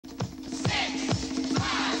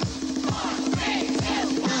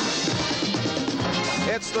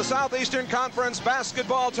It's the Southeastern Conference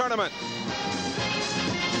Basketball Tournament.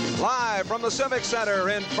 Live from the Civic Center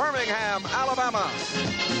in Birmingham, Alabama.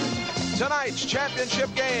 Tonight's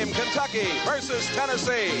championship game, Kentucky versus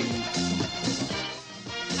Tennessee.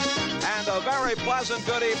 And a very pleasant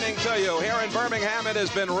good evening to you. Here in Birmingham, it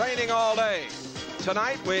has been raining all day.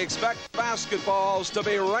 Tonight, we expect basketballs to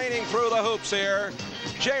be raining through the hoops here.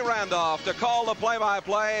 Jay Randolph to call the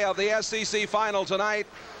play-by-play of the SEC Final tonight,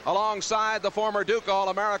 alongside the former Duke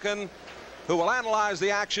All-American, who will analyze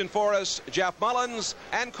the action for us, Jeff Mullins,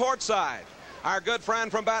 and courtside, our good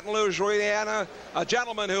friend from Baton Rouge, Louisiana, a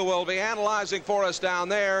gentleman who will be analyzing for us down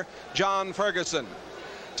there, John Ferguson.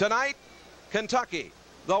 Tonight, Kentucky,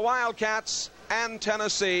 the Wildcats, and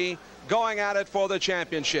Tennessee going at it for the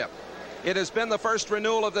championship. It has been the first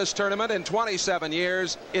renewal of this tournament in 27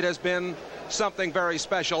 years. It has been something very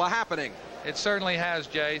special, a happening. It certainly has,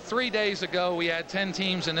 Jay. 3 days ago, we had 10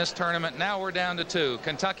 teams in this tournament. Now we're down to 2,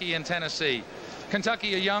 Kentucky and Tennessee.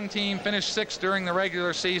 Kentucky, a young team, finished 6th during the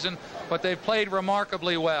regular season, but they've played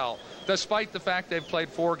remarkably well, despite the fact they've played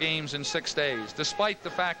 4 games in 6 days, despite the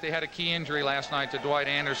fact they had a key injury last night to Dwight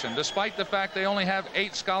Anderson, despite the fact they only have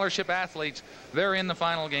 8 scholarship athletes. They're in the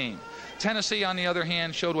final game. Tennessee, on the other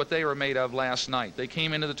hand, showed what they were made of last night. They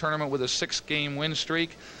came into the tournament with a 6-game win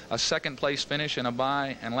streak, a 2nd-place finish, and a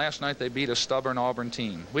bye, and last night they beat a stubborn Auburn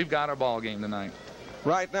team. We've got our ball game tonight.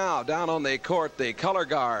 Right now, down on the court, the color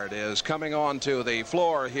guard is coming onto the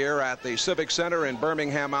floor here at the Civic Center in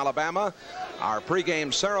Birmingham, Alabama. Our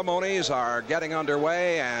pregame ceremonies are getting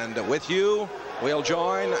underway, and with you, we'll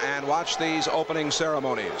join and watch these opening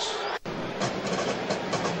ceremonies.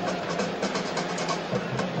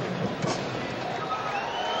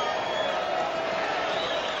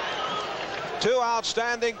 Two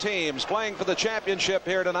outstanding teams playing for the championship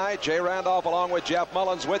here tonight. Jay Randolph along with Jeff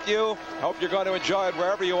Mullins with you. Hope you're going to enjoy it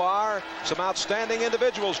wherever you are. Some outstanding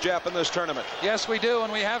individuals, Jeff, in this tournament. Yes, we do,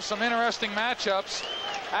 and we have some interesting matchups.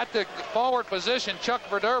 At the forward position, Chuck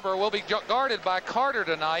Verderber will be guarded by Carter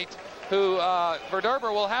tonight, who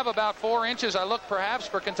Verderber will have about 4 inches. I look perhaps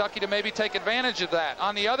for Kentucky to maybe take advantage of that.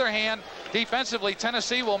 On the other hand, defensively,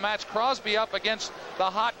 Tennessee will match Crosby up against the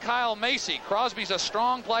hot Kyle Macy. Crosby's a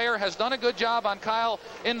strong player, has done a good job on Kyle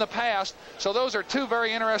in the past, so those are 2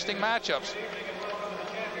 very interesting matchups.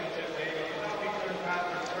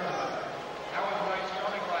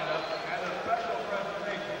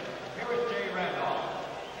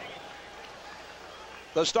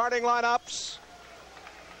 The starting lineups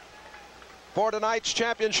for tonight's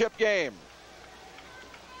championship game.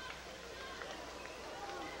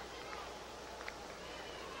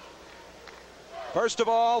 First of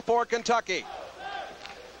all, for Kentucky,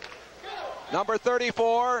 number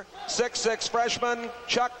 34, 6'6" freshman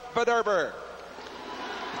Chuck Verderber.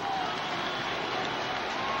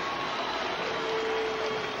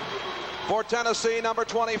 For Tennessee, number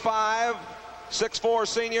 25, 6'4"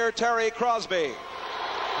 senior Terry Crosby.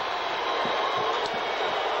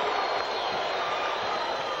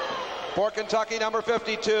 For Kentucky, number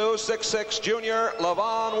 52, 6'6" junior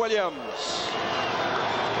Lavon Williams.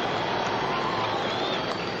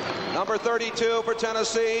 Number 32 for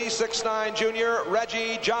Tennessee, 6'9" junior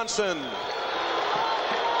Reggie Johnson.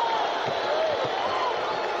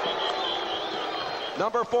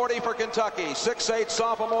 Number 40 for Kentucky, 6'8"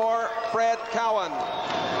 sophomore Fred Cowan.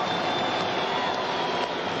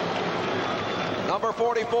 Number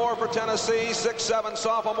 44 for Tennessee, 6'7"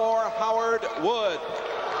 sophomore Howard Wood.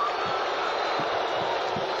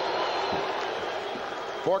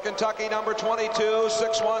 For Kentucky, number 22,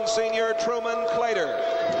 6'1" senior Truman Claytor.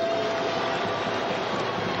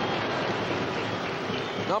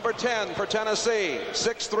 Number 10 for Tennessee,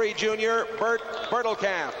 6'3" junior Bert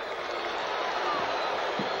Bertelkamp.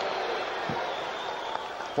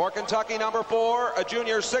 For Kentucky, number 4, a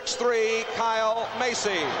junior 6'3", Kyle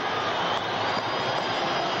Macy.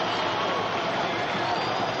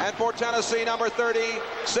 And for Tennessee, number 30,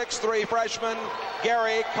 6'3" freshman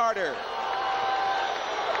Gary Carter.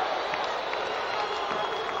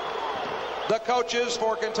 The coaches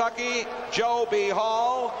for Kentucky, Joe B.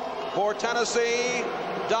 Hall. For Tennessee,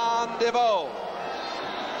 Don DeVoe.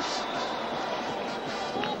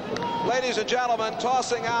 Ladies and gentlemen,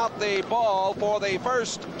 tossing out the ball for the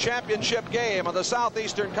first championship game of the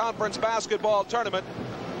Southeastern Conference Basketball Tournament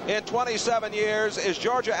in 27 years is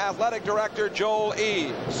Georgia Athletic Director Joel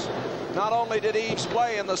Eves. Not only did Eves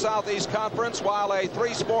play in the Southeast Conference while a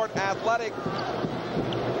 3-sport athletic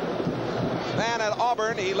man at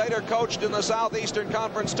Auburn, he later coached in the Southeastern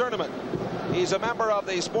Conference Tournament. He's a member of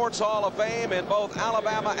the Sports Hall of Fame in both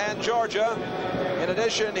Alabama and Georgia. In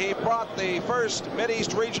addition, he brought the first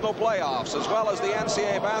Mid-East Regional Playoffs as well as the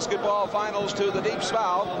NCAA basketball finals to the Deep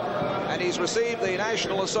South, and he's received the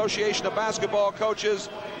National Association of Basketball Coaches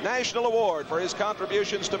National Award for his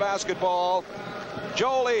contributions to basketball.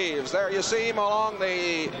 Joel Eves, there you see him along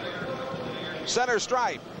the center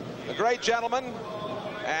stripe, the great gentleman,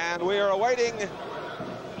 and we are awaiting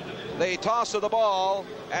the toss of the ball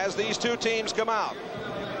as these two teams come out.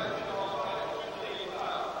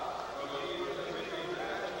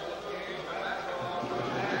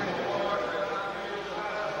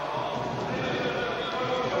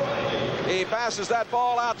 He passes that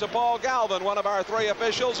ball out to Paul Galvin, one of our three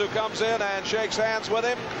officials, who comes in and shakes hands with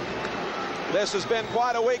him. This has been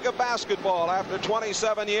quite a week of basketball. After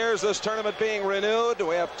 27 years, this tournament being renewed.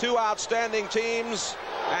 We have two outstanding teams,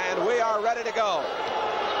 and we are ready to go.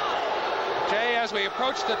 Jay, as we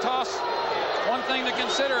approach the toss, one thing to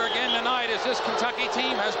consider again tonight is this Kentucky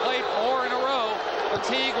team has played 4 in a row.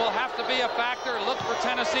 Fatigue will have to be a factor. Look for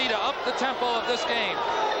Tennessee to up the tempo of this game.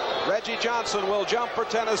 Reggie Johnson will jump for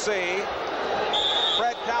Tennessee.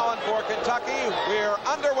 Fred Cowan for Kentucky. We're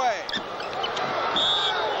underway.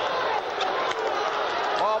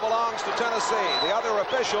 Ball belongs to Tennessee. The other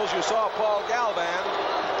officials, you saw Paul Galvan,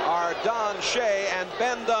 are Don Shea and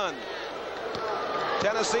Ben Dunn.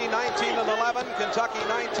 Tennessee 19-11, Kentucky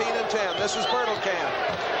 19-10. This is Bertelkamp.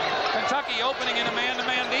 Kentucky opening in a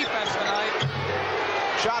man-to-man defense tonight.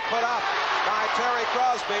 Shot put up by Terry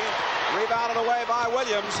Crosby. Rebounded away by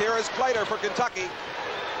Williams. Here is Clater for Kentucky.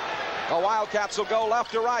 The Wildcats will go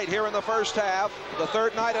left to right here in the first half. The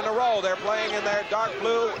third night in a row they're playing in their dark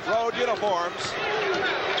blue road uniforms.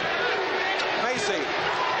 Macy.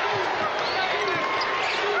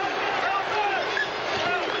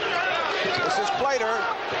 This is Clater.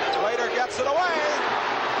 Clater gets it away.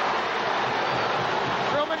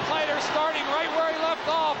 Truman Clater starting right where he left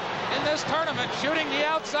off in this tournament, shooting the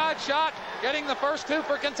outside shot, getting the first 2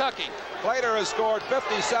 for Kentucky. Clater has scored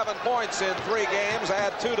 57 points in 3 games.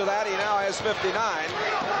 Add 2 to that, he now has 59.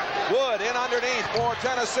 Wood in underneath for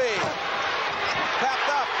Tennessee. Tapped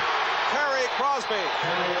up, Terry Crosby.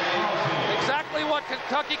 Exactly what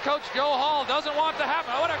Kentucky coach Joe Hall doesn't want to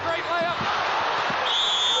happen. What a great layup.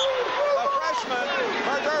 The freshman,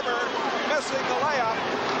 Verderber, missing the layup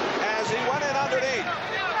as he went in underneath.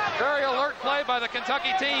 Very alert play by the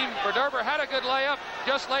Kentucky team. Verderber had a good layup,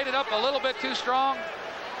 just laid it up a little bit too strong,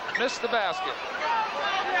 missed the basket.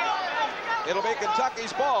 It'll be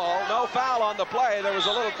Kentucky's ball. No foul on the play. There was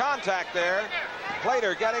a little contact there.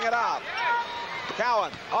 Clater getting it out.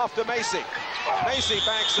 Cowan off to Macy. Macy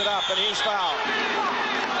banks it up and he's fouled.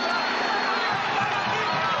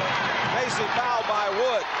 Macy fouled by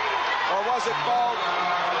Wood. Or was it called?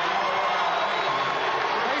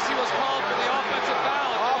 Macy was called for the offensive foul.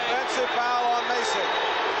 Offensive foul on Macy.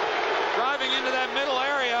 Driving into that middle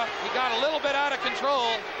area, he got a little bit out of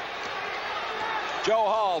control. Joe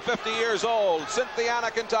Hall, 50 years old.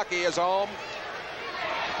 Cynthiana, Kentucky is home.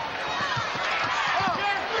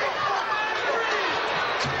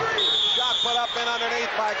 Shot put up in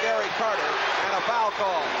underneath by Gary Carter, and a foul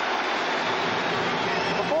call.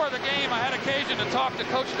 Before the game, I had occasion to talk to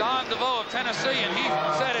Coach Don DeVoe of Tennessee, and he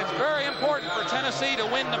said it's very important for Tennessee to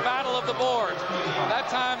win the battle of the boards. That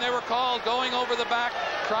time they were called going over the back,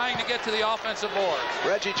 trying to get to the offensive boards.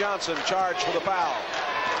 Reggie Johnson charged for the foul.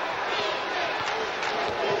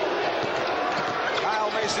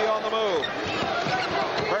 Kyle Macy on the move.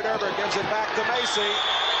 Verderber gives it back to Macy,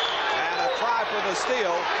 and a try for the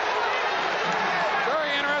steal.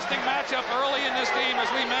 Very interesting matchup early in this game, as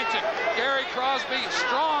we mentioned. Gary Crosby,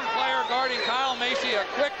 strong player guarding Kyle Macy, a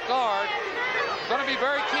quick guard. Going to be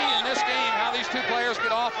very key in this game how these two players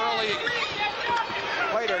get off early.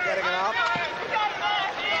 Clater getting it out.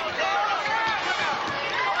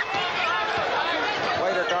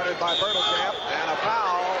 Clater guarded by Bertelkamp, and a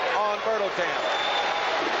foul on Bertelkamp.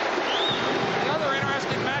 The other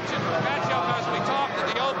interesting matchup as we talked at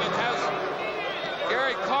the Open has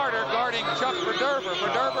Gary Carter guarding Chuck Verderber.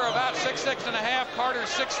 Verderber about 6'6.5", Carter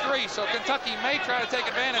 6'3", so Kentucky may try to take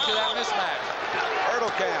advantage of that mismatch.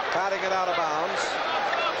 Bertelkamp batting it out of bounds.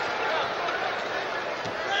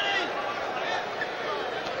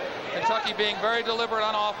 Kentucky being very deliberate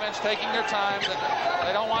on offense, taking their time.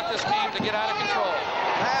 They don't want this team to get out of control.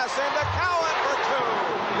 Pass into Cowan for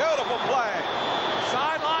 2. Beautiful play.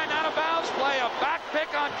 Sideline out of bounds play. A back pick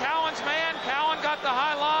on Cowan's man. Cowan got the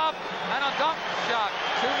high lob and a dunk shot.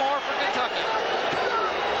 2 more for Kentucky.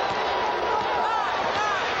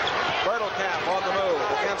 Bertelkamp on the move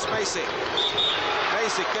against Macy.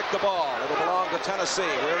 Macy kicked the ball. It'll belong to Tennessee.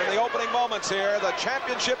 We're in the opening moments here. The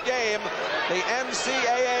championship game, the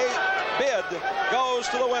NCAA bid goes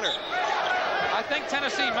to the winner. I I think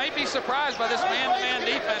Tennessee may be surprised by this man-to-man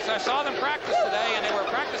defense. I saw them practice today, and they were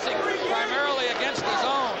practicing primarily against the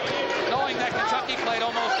zone, knowing that Kentucky played zone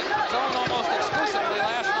almost exclusively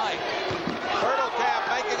last night. Wildcats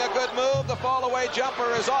making a good move. The fall-away jumper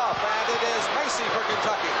is off, and it is Macy for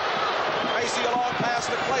Kentucky. Macy a long pass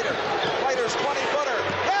to Clater. Clater's 20-footer.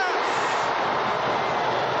 Yes!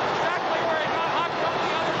 Exactly where he got hot from the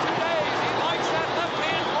other 2 days. He likes that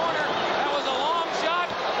left-hand corner. That was a long shot,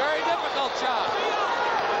 a very difficult shot.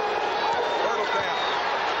 Wildcats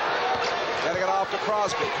getting it off to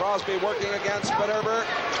Crosby. Crosby working against Bederber.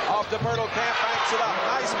 Off to Wildcats, banks it up.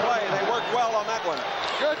 Nice play. They worked well on that one.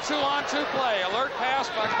 Good 2-on-2 play. Alert pass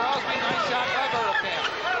by Crosby. Nice shot by Wildcats.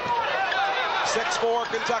 6-4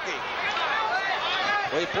 Kentucky.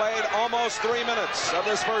 We played almost 3 minutes of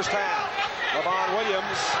this first half. LeVon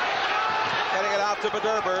Williams getting it out to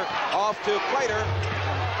Bederber. Off to Clater.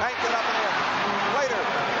 Banked it up and in. Clater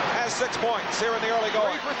has 6 points here in the early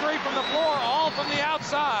going. 3 for 3 from the floor, all from the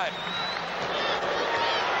outside.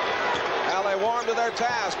 Now they warm to their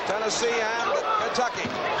task. Tennessee and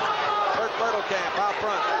Kentucky. Kurt Wildcats out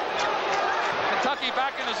front. Kentucky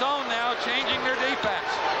back in the zone now, changing their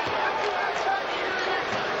defense.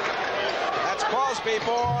 That's Crosby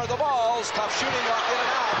for the balls. Tough shooting in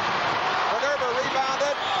and out. Bederber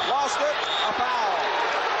rebounded, lost it, a foul.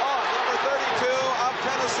 On number 32 of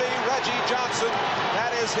Tennessee, Reggie Johnson.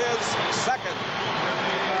 That is his second.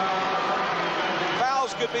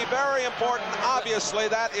 Fouls could be very important. Obviously,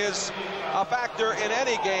 that is a factor in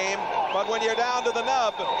any game. But when you're down to the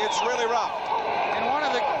nub, it's really rough. In one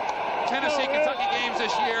of the Tennessee-Kentucky games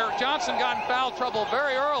this year, Johnson got in foul trouble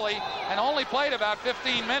very early and only played about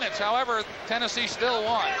 15 minutes. However, Tennessee still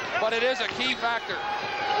won. But it is a key factor.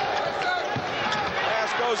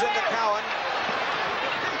 Pass goes into Cowan.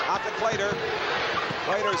 Out to Clater.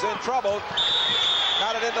 Clater's in trouble.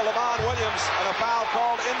 Got it into LeVon Williams, and a foul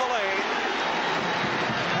called in the lane.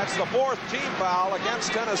 That's the 4th team foul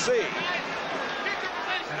against Tennessee.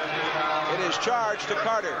 It is charged to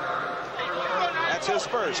Carter. That's his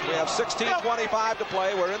first. We have 16:25 to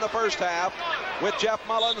play. We're in the first half with Jeff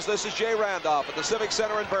Mullins. This is Jay Randolph at the Civic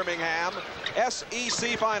Center in Birmingham.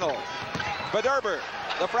 SEC final. Bederber,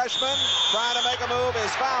 the freshman, trying to make a move,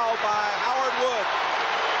 is fouled by Howard Wood.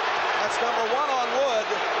 That's number 1 on Wood.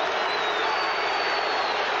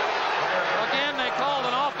 Again, they called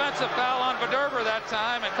an offensive foul on Bederber that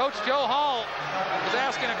time, and Coach Joe Hall was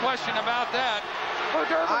asking a question about that.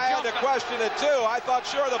 I had to question it too. I thought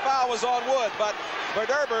sure the foul was on Wood, but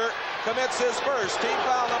Bederber commits his first team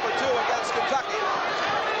foul number 2 against Kentucky.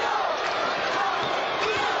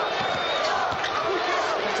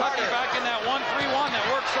 Kentucky back in that 1-3-1 that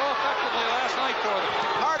worked so effectively last night for them.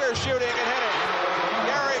 Carter shooting and hitting.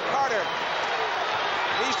 Gary Carter.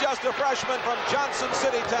 He's just a freshman from Johnson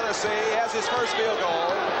City, Tennessee. He has his first field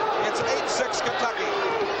goal. It's 8-6 Kentucky.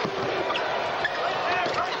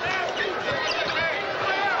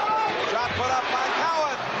 Put up by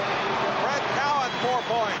Cowan. Brett Cowan, 4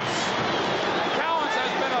 points. Cowans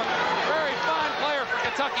has been a very fine player for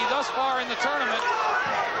Kentucky thus far in the tournament,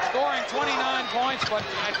 scoring 29 points, but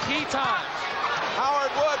at key times. Howard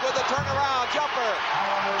Wood with the turnaround jumper.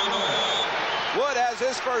 Wood has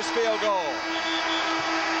his first field goal.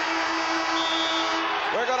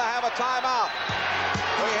 We're going to have a timeout.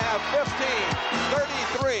 We have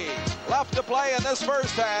 15:33 left to play in this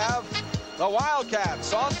first half. The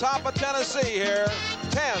Wildcats on top of Tennessee here,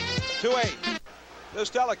 10-8. This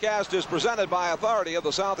telecast is presented by authority of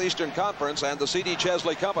the Southeastern Conference and the C.D.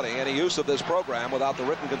 Chesley Company. Any use of this program without the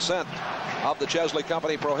written consent of the Chesley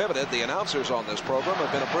Company prohibited. The announcers on this program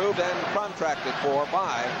have been approved and contracted for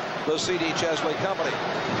by the C.D. Chesley Company.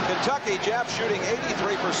 Kentucky, Jeff, shooting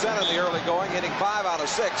 83% in the early going, hitting 5 out of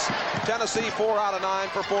 6. Tennessee, 4 out of 9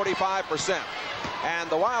 for 45%. And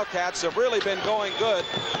the Wildcats have really been going good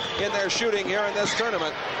in their shooting here in this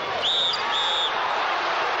tournament.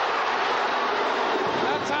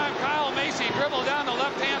 That time, Kyle Macy dribbled down the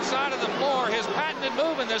left-hand side of the floor. His patented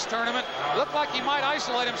move in this tournament looked like he might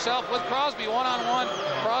isolate himself with Crosby one-on-one.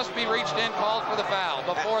 Crosby reached in, called for the foul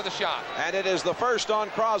before the shot. And it is the first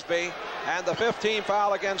on Crosby and the 15th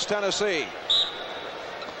foul against Tennessee.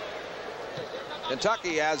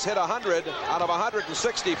 Kentucky has hit 100 out of 165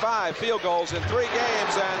 field goals in 3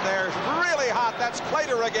 games, and they're really hot. That's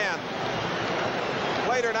Clater again.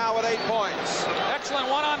 Clater now with 8 points.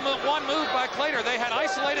 Excellent one-on-one move by Clater. They had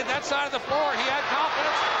isolated that side of the floor. He had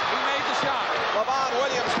confidence. He made the shot. LeVon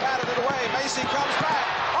Williams batted it away. Macy comes back.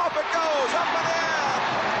 Off it goes. Up and in.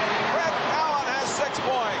 Brett Cowan has 6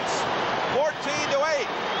 points. 14-8.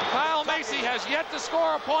 Kyle Macy has yet to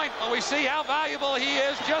score a point, but we see how valuable he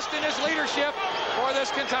is just in his leadership for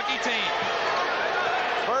this Kentucky team.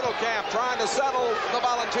 Bertelkamp trying to settle the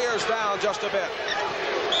Volunteers down just a bit.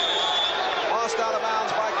 Lost out of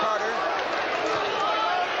bounds by Carter.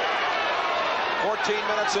 14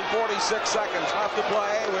 minutes and 46 seconds left to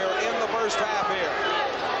play. We're in the first half here.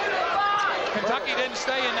 Kentucky didn't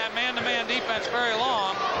stay in that man-to-man defense very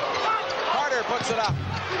long. Carter puts it up.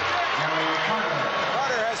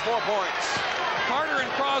 Carter has 4 points. Carter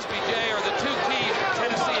and Crosby, Jay, are the two keys for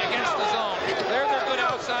Tennessee against the zone. They're good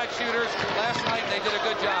outside shooters. Last night they did a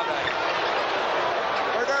good job at it.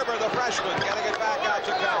 Verderber, the freshman, getting it back out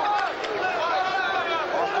to Cowan.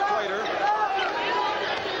 Off to Clater.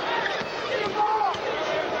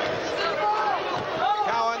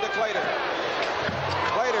 Cowan to Clater.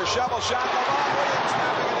 Clater, shovel shot. Lamont Williams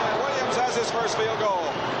snapping it in. Williams has his first field goal.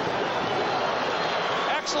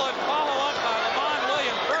 Excellent follow-up by Lamont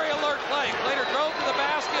Williams. Very alert play. Clater drove to the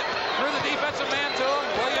basket, threw the defensive man to him.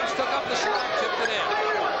 Williams took up the shot, tipped it in.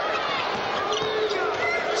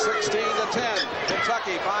 16-10.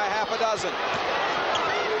 Kentucky by half a dozen.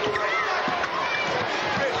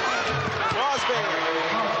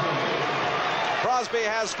 Crosby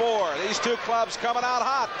has 4. These two clubs coming out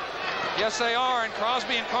hot. Yes, they are, and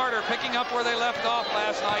Crosby and Carter picking up where they left off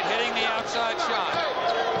last night, hitting the outside shot.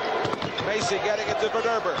 Macy getting it to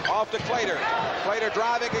Verderber. Off to Clater. Clater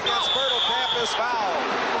driving against Bertelkamp is fouled.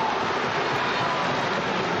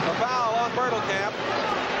 The foul on Bertelkamp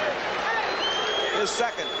is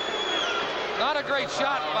second. Not a great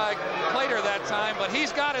shot by Clater that time, but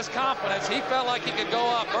he's got his confidence. He felt like he could go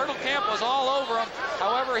up. Bertelkamp was all over him.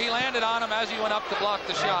 However, he landed on him as he went up to block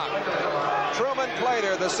the shot. Truman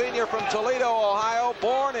Clater, the senior from Toledo, Ohio,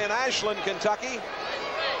 born in Ashland, Kentucky,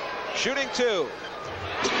 shooting 2.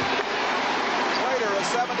 Clater, a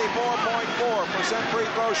 74.4% free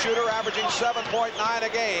throw shooter, averaging 7.9 a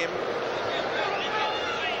game.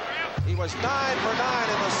 He was 9 for 9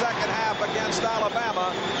 in the second half against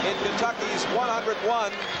Alabama in Kentucky's 101-100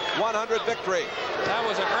 victory. That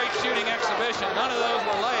was a great shooting exhibition. None of those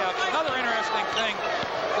were layups. Another interesting thing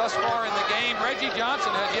thus far in the game, Reggie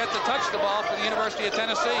Johnson has yet to touch the ball for the University of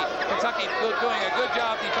Tennessee. Kentucky doing a good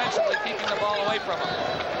job defensively keeping the ball away from him.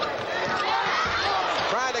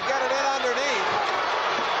 Trying to get it in underneath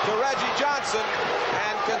to Reggie Johnson,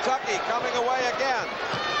 and Kentucky coming away again.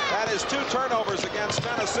 That is 2 turnovers against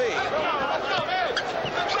Tennessee. 13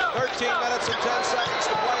 minutes and 10 seconds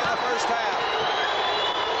to play in the first half.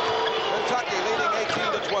 Kentucky leading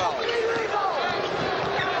 18-12.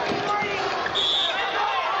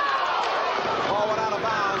 Ball went out of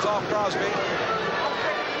bounds off Crosby.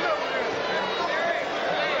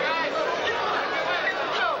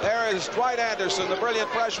 There is Dwight Anderson, the brilliant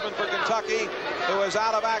freshman for Kentucky, who is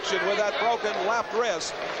out of action with that broken left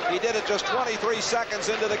wrist. He did it just 23 seconds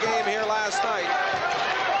into the game here last night.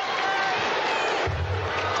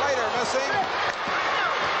 Clater missing.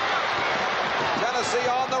 Tennessee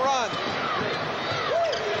on the run.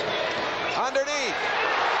 Underneath.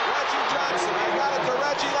 Reggie Johnson. I got it to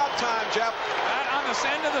Reggie that time, Jeff. That on the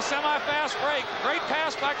end of the semi-fast break. Great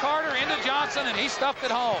pass by Carter into Johnson, and he stuffed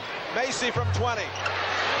it home. Macy from 20.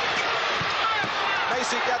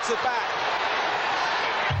 Macy gets it back.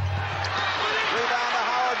 Rebound to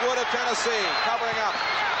Howard Wood of Tennessee, covering up.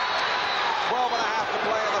 12 and a half to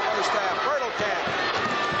play in the first half. Bertelkamp.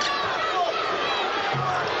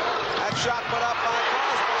 That shot put up by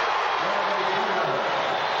Crosby.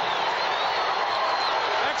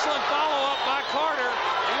 Excellent follow-up by Carter.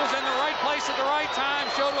 He was in the right place at the right time,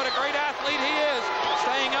 showed what a great athlete he is,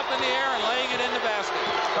 staying up in the air and laying it in the basket.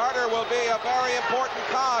 Carter will be a very important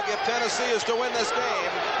cog if Tennessee is to win this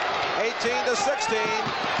game. 18-16.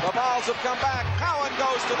 The balls have come back. Cowan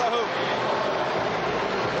goes to the hoop.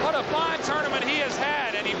 What a fine tournament he has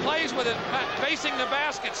had, and he plays with it facing the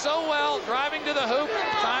basket so well, driving to the hoop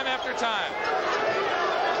time after time.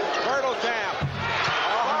 Bertelkamp.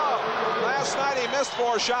 Last night he missed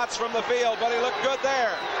 4 shots from the field, but he looked good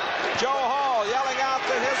there. Joe Hall yelling out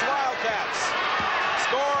to his Wildcats.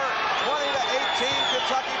 Score 20-18,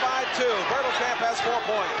 Kentucky by 2. Bertelkamp has 4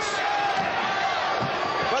 points.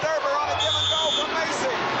 Verderber on a give and go from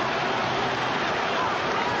Macy.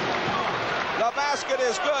 The basket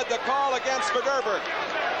is good. The call against Verderber.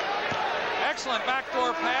 Excellent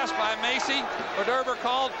backdoor pass by Macy. Verderber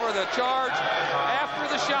called for the charge after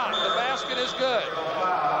the shot. The basket is good.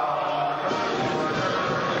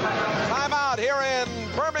 Timeout here in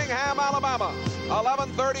Birmingham, Alabama.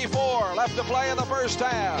 11:34 left to play in the first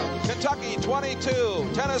half. Kentucky 22,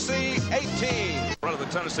 Tennessee 18. Front of the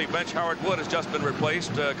Tennessee bench, Howard Wood has just been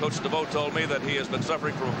replaced. Coach DeVoe told me that he has been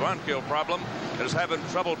suffering from a bronchial problem and is having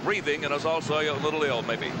trouble breathing and is also a little ill,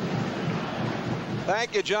 maybe.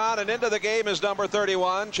 Thank you, John. And into the game is number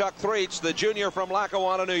 31, Chuck Threets, the junior from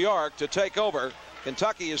Lackawanna, New York, to take over.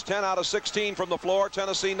 Kentucky is 10 out of 16 from the floor.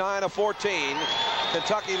 Tennessee 9 of 14.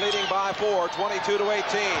 Kentucky leading by 4, 22 to 18.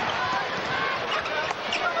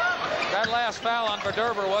 That last foul on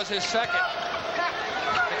Verderber was his second.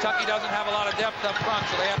 Kentucky doesn't have a lot of depth up front,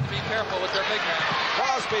 so they have to be careful with their big man.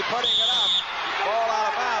 Crosby putting it up. Ball out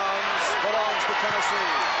of bounds. Belongs to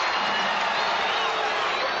Tennessee.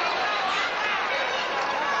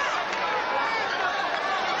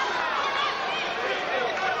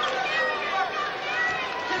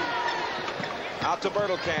 Out to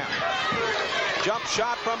Bertelkamp. Jump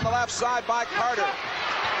shot from the left side by Carter.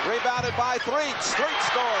 Rebounded by Threets. Threets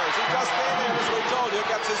scores. He just came in, as we told you,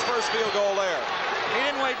 gets his first field goal there. He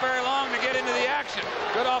didn't wait very long to get into the action.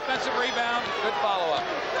 Good offensive rebound, good follow-up.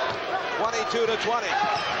 22 to 20.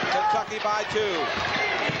 Kentucky by 2.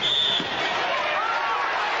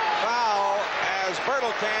 Foul as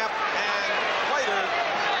Bertelkamp and Plater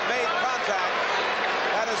made contact.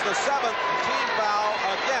 That is the 7th team foul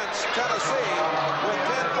against Tennessee with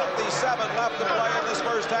 10:57 left to play in this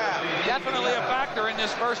first half. Definitely a factor in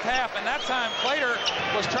this first half, and that time Plater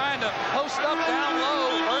was trying to post up down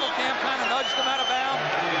low. Bertelkamp kind of nudged him out of bounds.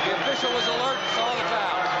 The official was alert and saw the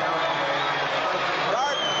foul.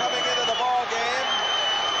 Darden coming into the ball game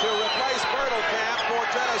to replace Bertelkamp for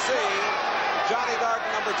Tennessee. Johnny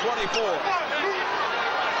Darden, number 24.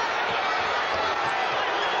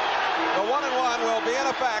 The 1-and-1 will be in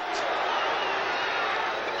effect.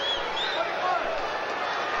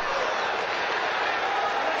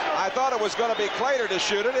 I thought it was going to be Clater to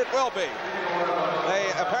shoot it. It will be.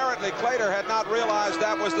 Apparently Clater had not realized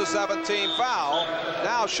that was the 17th foul.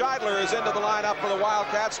 Now Scheidler is into the lineup for the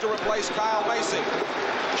Wildcats to replace Kyle Macy.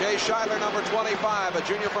 Jay Scheidler, number 25, a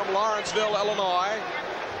junior from Lawrenceville, Illinois.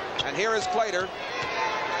 And here is Clater.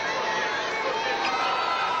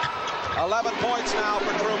 11 points now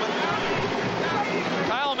for Truman.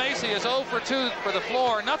 Kyle Macy is 0 for 2 for the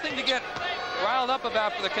floor. Nothing to get riled up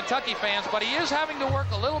about for the Kentucky fans, but he is having to work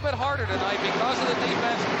a little bit harder tonight because of the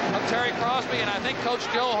defense of Terry Crosby, and I think Coach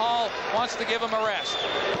Joe Hall wants to give him a rest.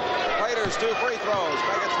 Plater's 2 free throws,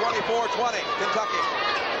 make it 24-20, Kentucky.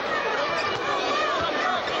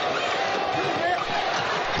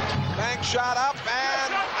 Bank shot up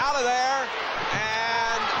and out of there,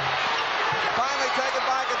 and finally taken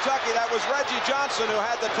by Kentucky. That was Reggie Johnson who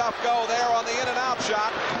had the tough go there on the in-and-out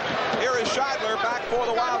shot. Here is Scheidler back for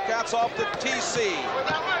the Wildcats off the TC.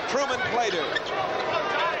 Truman Plater.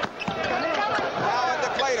 Now into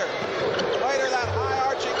Clater. Clater, that high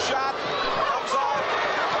arching shot comes off.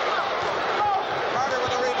 Carter with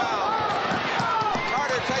the rebound.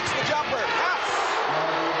 Carter takes the jumper. Yes!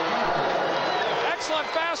 Excellent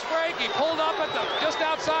fast break. He pulled up at just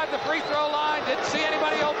outside the free throw line. Didn't see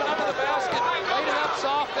anybody open up to the basket. Laid it up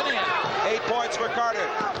soft and in. 8 points for Carter.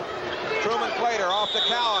 Truman Plater off to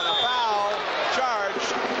Cowan. A foul charge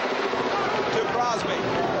to Crosby.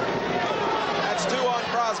 That's 2 on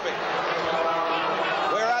Crosby.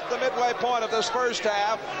 We're at the midway point of this first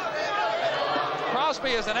half.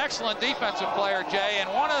 Crosby is an excellent defensive player, Jay, and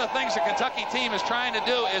one of the things the Kentucky team is trying to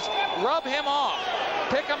do is rub him off.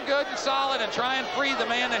 Pick him good and solid and try and free the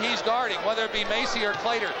man that he's guarding, whether it be Macy or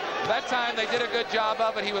Clater. That time they did a good job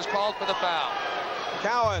of it. He was called for the foul.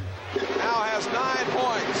 Cowan now has 9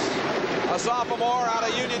 points. A sophomore out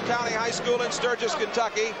of Union County High School in Sturgis,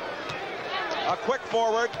 Kentucky. A quick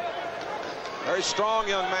forward. Very strong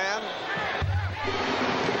young man.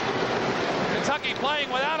 Kentucky playing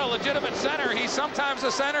without a legitimate center. He's sometimes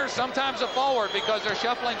a center, sometimes a forward because they're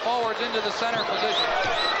shuffling forwards into the center position.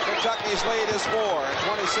 Kentucky's lead is 4 at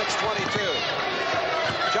 26-22.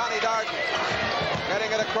 Johnny Darden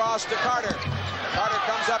getting it across to Carter. Carter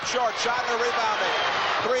comes up short. Scheidler rebounding.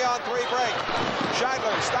 3-on-3 break.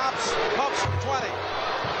 Scheidler stops, pumps from 20.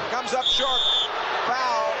 Comes up short.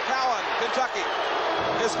 Foul, Cowan, Kentucky.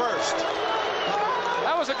 His first.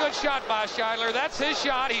 That was a good shot by Scheidler. That's his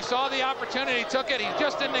shot. He saw the opportunity, took it. He's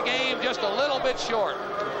just in the game, just a little bit short.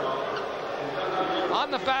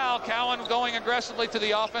 On the foul, Cowan going aggressively to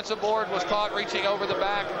the offensive board, was caught reaching over the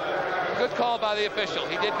back. Good call by the official.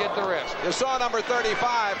 He did get the wrist. You saw number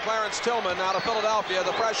 35, Clarence Tillman, out of Philadelphia,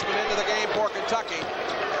 the freshman into the game for Kentucky.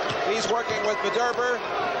 He's working with Verderber,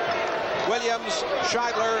 Williams,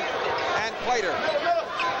 Scheidler, and Plater.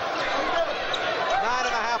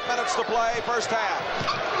 9.5 minutes to play, first half.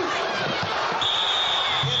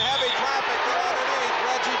 In heavy traffic, get underneath.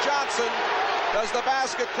 Reggie Johnson. Does the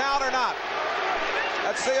basket count or not?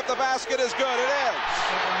 Let's see if the basket is good. It is.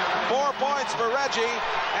 4 points for Reggie,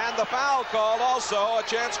 and the foul called also, a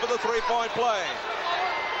chance for the three-point play.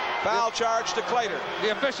 Foul charge to Claytor.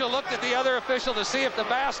 The official looked at the other official to see if the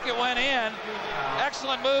basket went in.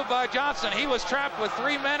 Excellent move by Johnson. He was trapped with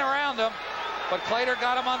 3 men around him, but Claytor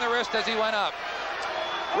got him on the wrist as he went up.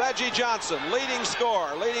 Reggie Johnson, leading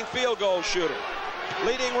scorer, leading field goal shooter,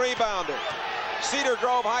 leading rebounder. Cedar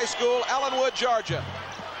Grove High School, Ellenwood, Georgia.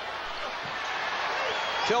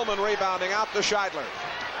 Tillman rebounding out to Scheidler.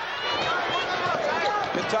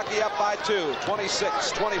 Kentucky up by 2,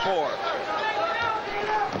 26-24.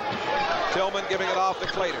 Tillman giving it off to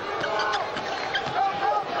Claytor.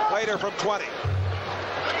 Claytor from 20.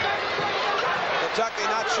 Kentucky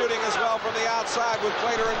not shooting as well from the outside with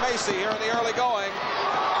Claytor and Macy here in the early going.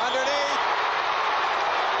 Underneath.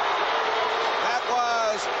 That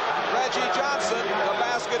was Reggie Johnson. The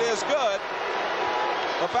basket is good.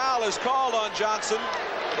 The foul is called on Johnson.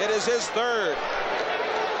 It is his third.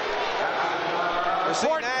 You see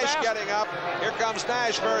Nash getting up. Here comes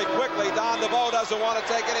Nash very quickly. Don DeVoe doesn't want to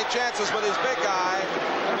take any chances with his big guy.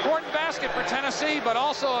 An important basket for Tennessee, but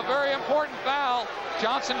also a very important foul.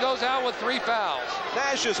 Johnson goes out with 3 fouls.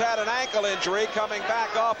 Nash has had an ankle injury coming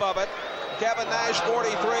back off of it. Kevin Nash,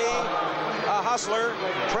 43, a hustler,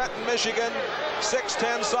 Trenton, Michigan,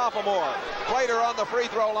 6'10" sophomore. Claytor on the free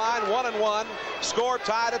throw line, 1-1. Score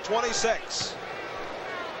tied at 26.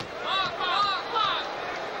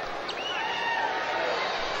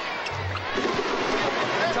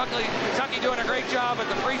 Kentucky doing a great job at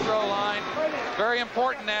the free throw line. Very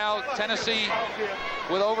important now. Tennessee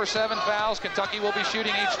with over 7 fouls. Kentucky will be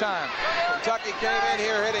shooting each time. Kentucky came in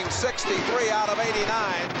here hitting 63 out of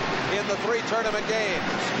 89 in the 3 tournament games.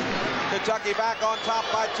 Kentucky back on top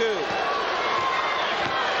by 2.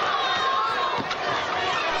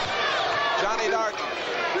 Johnny Darden.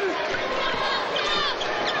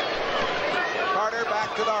 Carter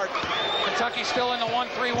back to Darden. Kentucky still in the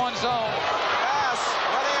 1-3-1 zone.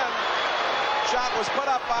 Shot was put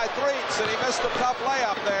up by Threets, and he missed a tough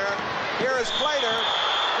layup there. Here is Claytor.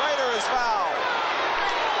 Claytor is fouled.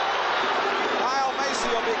 Kyle Macy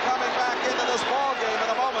will be coming back into this ball game in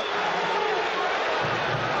a moment.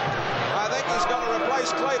 I think he's going to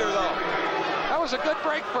replace Claytor, though. That was a good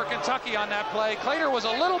break for Kentucky on that play. Claytor was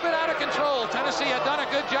a little bit out of control. Tennessee had done a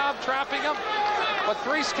good job trapping him, but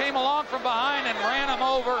Threes came along from behind and ran him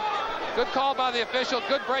over. Good call by the official.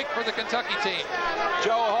 Good break for the Kentucky team.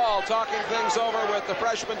 Joe Hall talking things over with the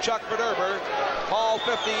freshman Chuck Verderber. Hall,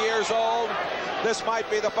 50 years old. This might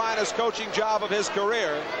be the finest coaching job of his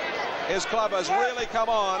career. His club has really come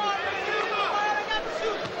on.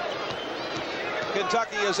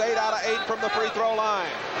 Kentucky is 8 out of 8 from the free throw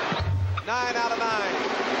line. 9 out of 9.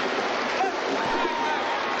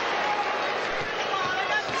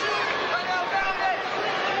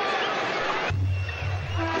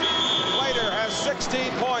 Has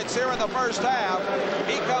 16 points here in the first half.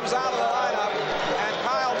 He comes out of the lineup, and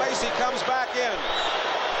Kyle Macy comes back in.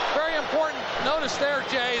 Very important notice there,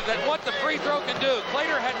 Jay, that what the free throw can do.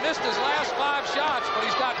 Claytor had missed his last 5 shots, but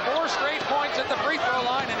he's got 4 straight points at the free throw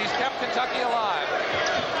line, and he's kept Kentucky alive.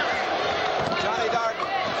 Johnny Darden.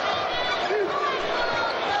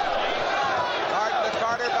 Darden to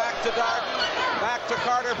Carter, back to Darden. Back to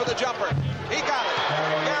Carter for the jumper. He got it.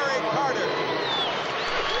 Gary Carter.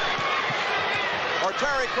 Or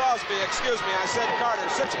Terry Crosby, excuse me, I said Carter.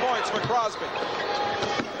 6 points for Crosby.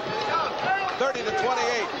 30-28,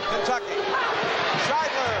 Kentucky.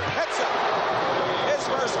 Scheidler hits it. His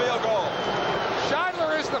first field goal.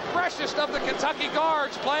 Scheidler is the freshest of the Kentucky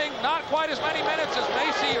guards, playing not quite as many minutes as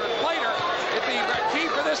Macy or Claytor. It'd be key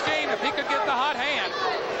for this game if he could get the hot hand.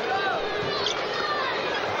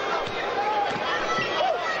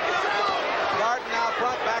 Darden out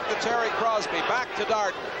front, back to Terry Crosby. Back to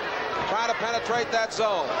Darden. Trying to penetrate that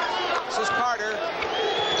zone. This is Carter.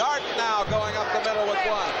 Darden now going up the middle with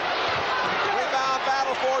 1. Rebound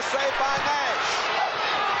battle for, saved by Nash.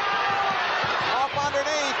 Off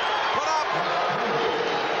underneath. Put up.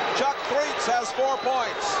 Chuck Threets has 4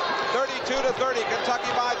 points. 32-30.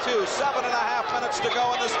 Kentucky by 2. 7.5 minutes to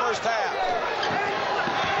go in this first half.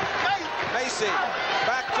 Macy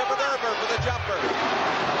back to Verderber for the jumper.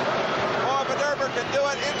 Verderber can do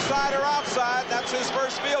it inside or outside. That's his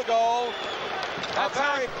first field goal. A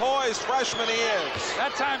very poised freshman he is.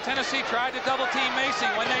 That time Tennessee tried to double team Macy.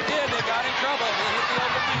 When they did, they got in trouble. He hit the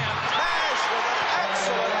open man. Nash with an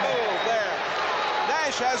excellent move there.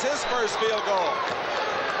 Nash has his first field goal.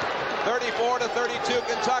 34-32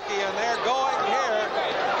 Kentucky, and they're going here.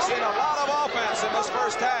 Seen a lot of offense in this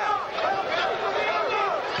first half.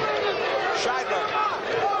 Scheidler.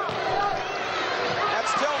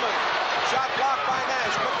 That's Tillman. Shot blocked by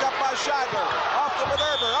Nash, picked up by Scheidler. Off to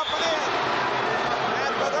Verderber, up and in.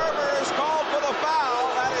 And Verderber is called for the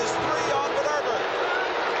foul. That is 3 on Verderber.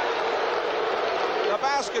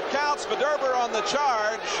 basket counts. Vederber on the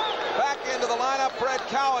charge. Back into the lineup, Fred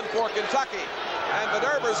Cowan for Kentucky. And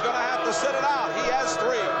Vederber's going to have to sit it out. He has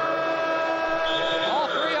 3. All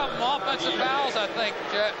 3 of them offensive fouls, I think.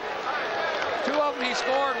 2 of them he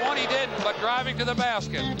scored, 1 he didn't, but driving to the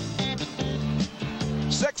basket.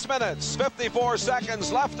 6 minutes, 54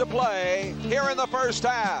 seconds left to play here in the first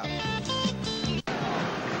half.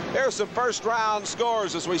 Here's some first-round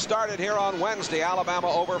scores as we started here on Wednesday. Alabama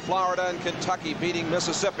over Florida and Kentucky beating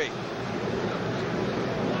Mississippi.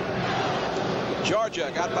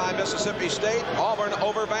 Georgia got by Mississippi State. Auburn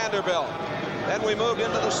over Vanderbilt. Then we moved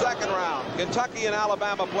into the second round. Kentucky and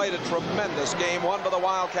Alabama played a tremendous game, won by the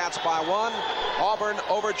Wildcats by 1. Auburn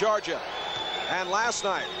over Georgia. And last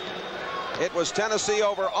night, it was Tennessee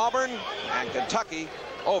over Auburn and Kentucky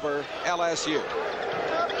over LSU.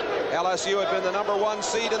 LSU had been the #1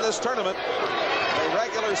 seed in this tournament, a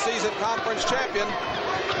regular season conference champion.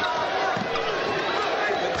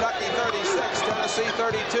 Kentucky 36, Tennessee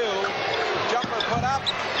 32. Jumper put up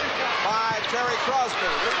by Terry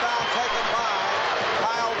Crosby. Rebound taken by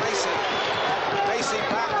Kyle Macy. Macy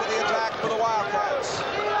back to the attack for the Wildcats.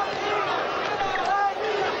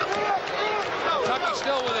 Kentucky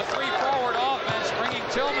still with a 3-forward offense, bringing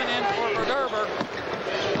Tillman in for Vederber.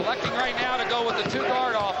 Electing right now to go with the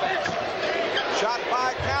 2-guard offense. Shot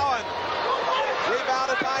by Cowan.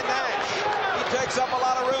 Rebounded by Nash. He takes up a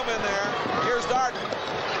lot of room in there. Here's Darden.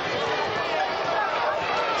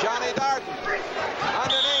 Johnny Darden.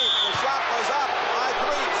 Underneath. The shot goes up by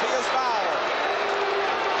Threets. He is fouled.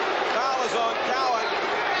 Foul is on Cowan.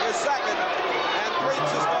 His second. And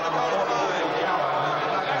Threets is going to go to the line.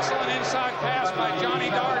 Excellent inside pass by Johnny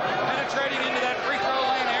Darden, penetrating into that free throw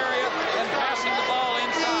lane area and passing the ball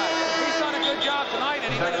inside. He's done a good job tonight, and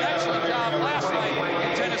he did an excellent job last night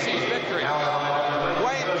in Tennessee's victory.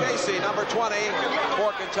 Wayne Casey, number 20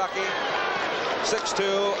 for Kentucky.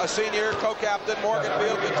 6'2", a senior, co-captain,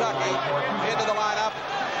 Morganfield, Kentucky, into the lineup.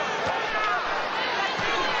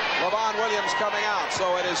 LaVon Williams coming out.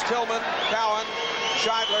 So it is Tillman, Cowan,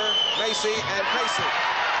 Scheidler, Macy, and Casey.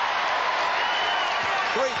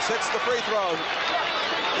 Threets hits the free throw.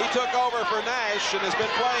 He took over for Nash and has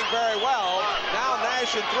been playing very well. Now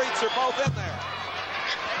Nash and Threets are both in there.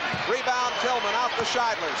 Rebound Tillman out to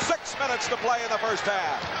Scheidler. 6 minutes to play in the first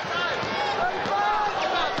half.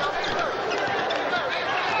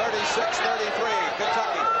 36-33,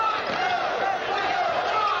 Kentucky.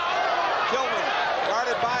 Tillman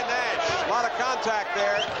guarded by Nash. A lot of contact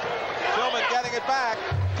there. Tillman getting it back.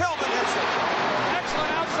 Tillman hits it.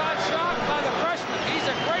 Excellent outside shot by the freshman. He's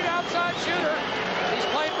a great outside shooter. He's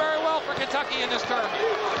played very well for Kentucky in this tournament.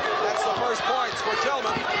 That's the first points for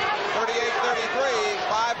Tillman. 38-33,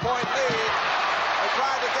 5-point lead. They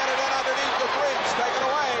tried to get it in underneath the Threets. Taken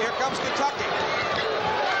away. Here comes Kentucky.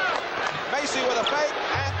 Macy with a fake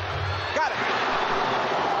and got it.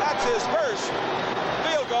 That's his first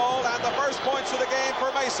field goal and the first points of the game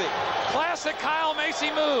for Macy. Classic Kyle Macy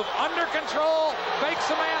move. Under control, fakes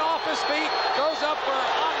a man off his feet, goes up for an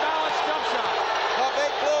unbalanced jump shot. The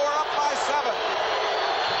Big Blue are up by 7.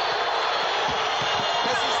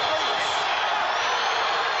 This is Threets.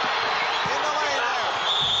 In the lane there.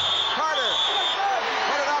 Carter.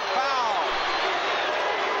 Put it up, foul.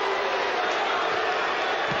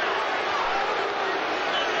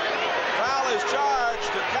 Foul is charged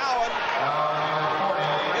to Cowan.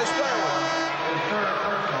 His third.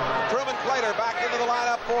 Truman Claytor back into the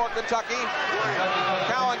lineup for Kentucky.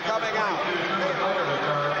 Cowan coming out.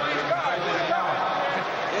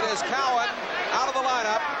 It is Cowan out of the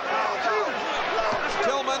lineup.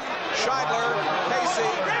 Tillman, Scheidler,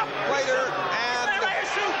 Casey, Claytor, and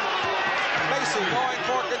Macy going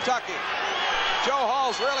for Kentucky. Joe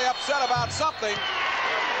Hall's really upset about something.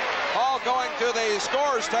 Hall going to the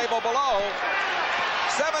scores table below.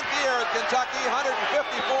 7th year at Kentucky,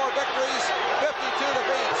 154 victories, 52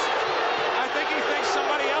 defeats. I think he thinks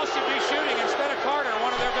somebody else should be shooting instead of Carter,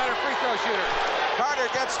 one of their better free throw shooters. Carter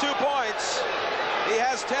gets 2 points. He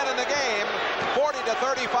has 10 in the game.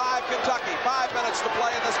 40-35 Kentucky. 5 minutes to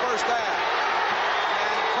play in this first half.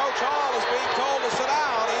 And Coach Hall is being told to sit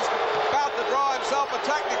down. He's about to draw himself a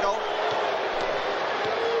technical.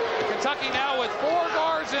 Kentucky now with 4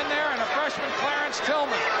 guards in there and a freshman Clarence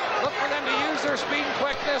Tillman. Look for them to use their speed and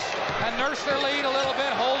quickness and nurse their lead a little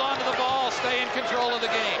bit, hold on to the ball, stay in control of the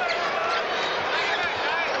game.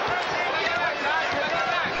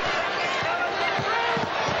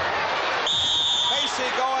 Macy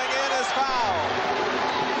going in is fouled.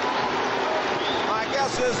 My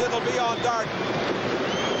guess is it'll be on Darden.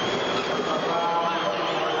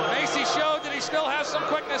 Macy showed that he still has some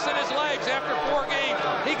quickness in his legs after 4 games.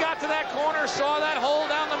 He got to that corner, saw that hole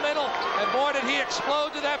down the middle, and boy, did he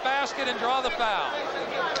explode to that basket and draw the foul.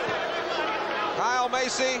 Kyle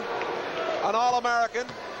Macy, an All-American.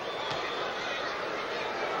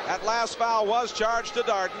 That last foul was charged to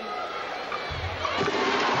Darden.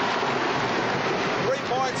 3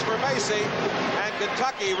 points for Macy, and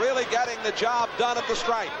Kentucky really getting the job done at the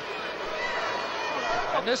stripe.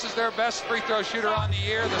 And this is their best free throw shooter on the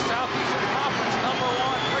year. The Southeastern Conference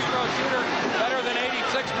 #1 free throw shooter, better than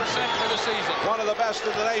 86% for the season. One of the best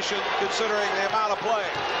in the nation, considering the amount of play.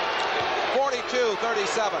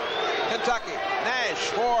 42-37. Kentucky.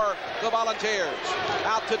 Nash for the Volunteers.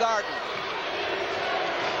 Out to Darden.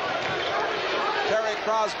 Terry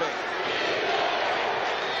Crosby.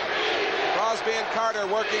 Crosby and Carter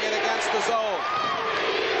working it against the zone.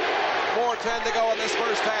 4:10 to go in this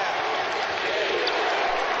first half.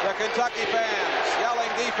 The Kentucky fans yelling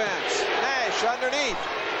defense. Nash underneath.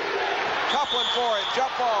 Coughlin for it.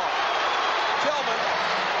 Jump ball. Tillman.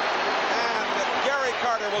 And Gary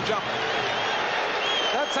Carter will jump it.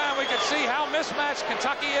 That time we could see how mismatched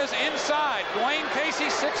Kentucky is inside. Dwayne Casey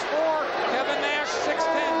 6'4", Kevin Nash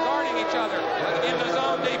 6'10", guarding each other in the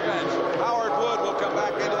zone defense. Howard Wood will come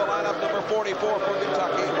back into the lineup, number 44 for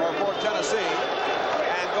Kentucky, or for Tennessee.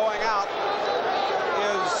 And going out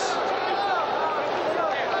is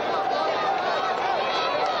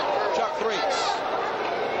Chuck Threets.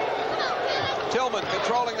 Tillman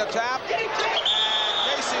controlling the tap, and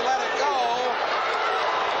Casey let it go.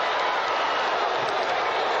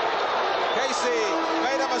 Casey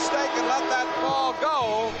made a mistake and let that ball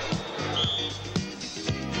go.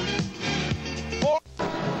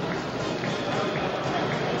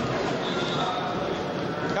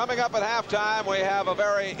 Coming up at halftime, we have a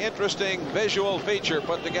very interesting visual feature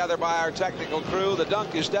put together by our technical crew. The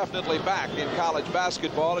dunk is definitely back in college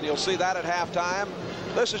basketball, and you'll see that at halftime.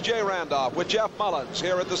 This is Jay Randolph with Jeff Mullins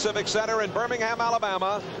here at the Civic Center in Birmingham,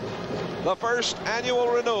 Alabama. The first annual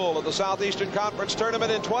renewal of the Southeastern Conference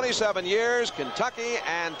Tournament in 27 years. Kentucky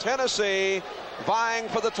and Tennessee vying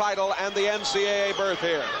for the title and the NCAA berth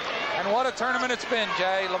here. And what a tournament it's been,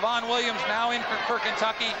 Jay. Levon Williams now in for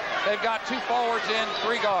Kentucky. They've got 2 forwards in,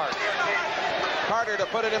 3 guards. Carter to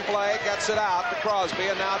put it in play, gets it out to Crosby,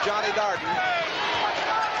 and now Johnny Darden.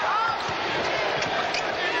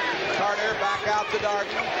 Carter back out to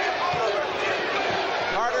Darden.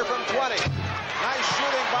 Carter from 20. Nice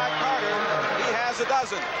shooting by Carter. He has a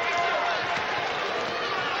dozen.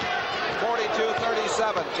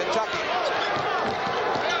 42-37, Kentucky.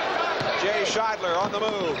 Jay Scheidler on the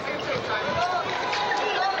move.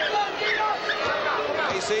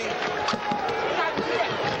 Casey.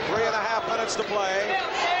 3.5 minutes to play.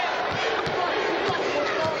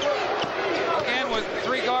 Again, with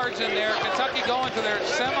 3 guards in there, Kentucky going to their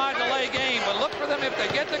semi-delay game. But look for them, if they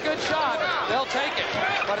get the good shot, they'll take it.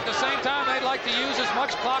 But at the same time, they'd like to use as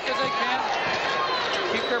much clock as they can.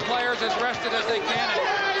 Keep their players as rested as they can.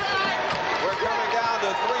 We're coming down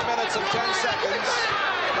to 3 minutes and 10 seconds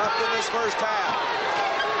left in this first half.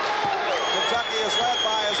 Kentucky is led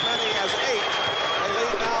by as many as 8. They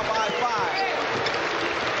lead now by 5.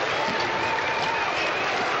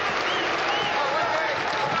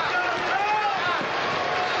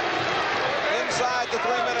 Inside the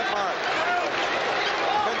 3-minute mark.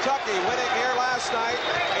 Kentucky winning here last night,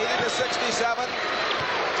 80-67.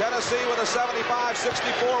 Tennessee with a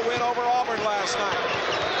 75-64 win over Auburn last night.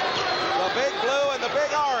 The big blue and the big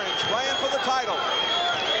orange playing for the title.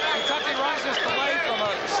 Kentucky runs this delay from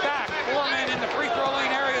a stack. 4 men in the free throw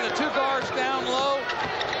lane area, the 2 guards down low,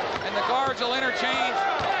 and the guards will interchange,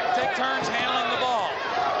 take turns handling the ball.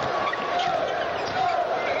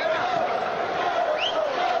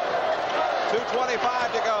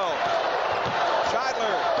 .2:25 to go.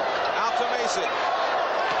 Scheidler out to Macy.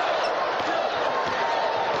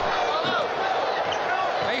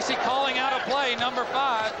 Macy calling out a play, number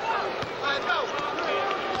 5.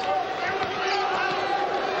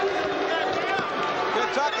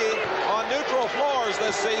 Kentucky on neutral floors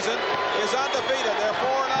this season is undefeated. They're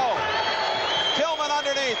 4-0. Tillman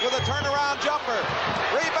underneath with a turnaround jumper.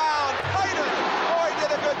 Rebound, Prater. Boy,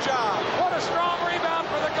 did a good job. What a strong rebound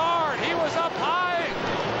for the guard. He was up high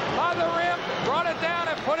by the rim, brought it down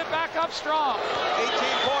and put it back up strong. 18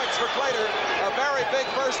 points for Prater. A very big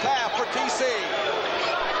first half for TC.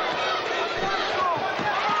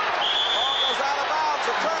 Ball goes out of bounds,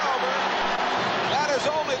 a turnover. That is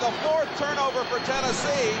only the 4th turnover for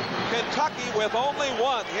Tennessee. Kentucky with only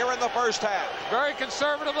 1 here in the first half. Very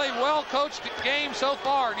conservatively, well-coached game so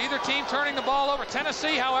far. Neither team turning the ball over.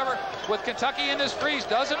 Tennessee, however, with Kentucky in this freeze,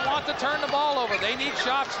 doesn't want to turn the ball over. They need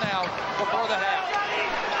shots now before the half.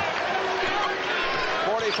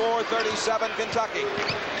 44-37 Kentucky.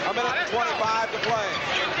 A minute and 25 to play.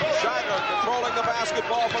 Scheidler controlling the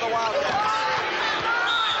basketball for the Wildcats.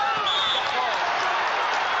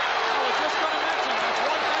 I was just going to mention, that's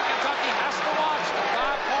one thing Kentucky has to watch. The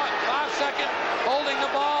 5-second holding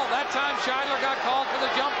the ball. That time Scheidler got called for the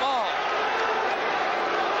jump ball.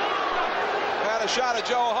 Had a shot at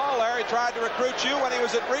Joe Hall there. He tried to recruit you when he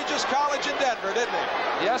was at Regis College in Denver, didn't he?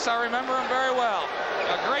 Yes, I remember him very well.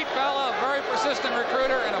 A great fella, a very persistent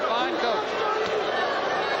recruiter, and a fine coach.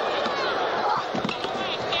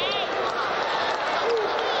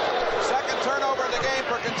 Second turnover in the game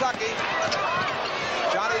for Kentucky.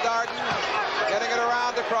 Johnny Darden getting it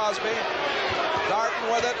around to Crosby. Darden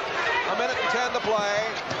with it. A minute and 10 to play.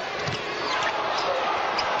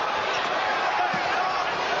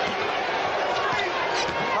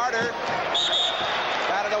 Carter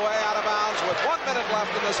batted away out of bounds with 1 minute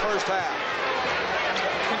left in this first half.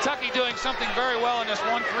 Kentucky doing something very well in this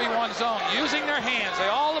 1-3-1 zone, using their hands.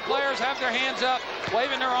 All the players have their hands up,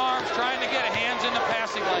 waving their arms, trying to get hands in the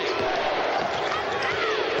passing lane.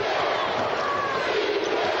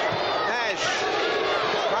 Nash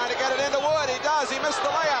trying to get it into Wood. He does. He missed the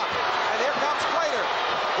layup. And here comes Plater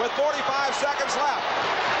with 45 seconds left.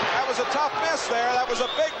 That was a tough miss there. That was a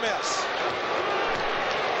big miss.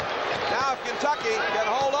 Now if Kentucky can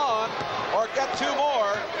hold on or get 2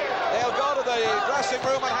 more, they'll go to the dressing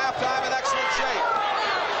room at halftime in excellent shape.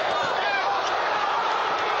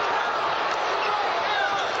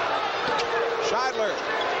 Scheidler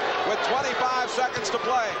with 25 seconds to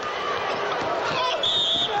play.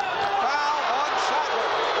 Foul on Scheidler.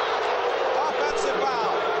 Offensive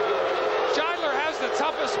foul. Scheidler has the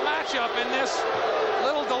toughest matchup in this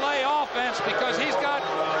little delay offense because he's got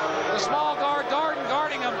the small guard Darden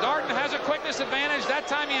guarding him. Darden has a quickness advantage. That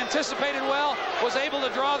time he anticipated well, was able to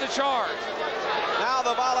draw the charge. Now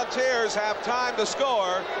the Volunteers have time to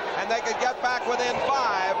score, and they could get back within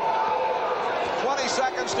 5. 20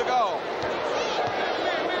 seconds to go.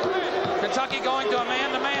 Kentucky going to a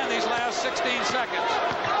man-to-man these last 16 seconds.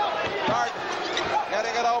 Darden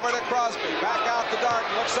getting it over to Crosby. Back out to Darden.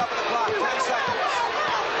 Looks up at the clock. 10 seconds.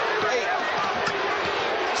 8.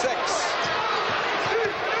 6.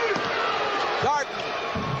 Darden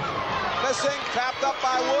missing. Tapped up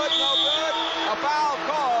by Wood. No good. A foul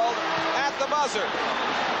called at the buzzer.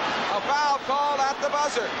 A foul called at the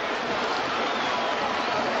buzzer.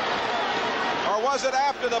 Or was it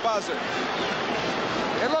after the buzzer?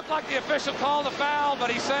 It looked like the official called a foul,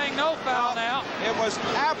 but he's saying no foul now. It was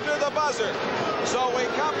after the buzzer. So we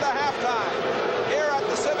come to halftime here at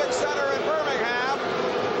the Civic Center in Birmingham.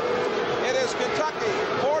 It is Kentucky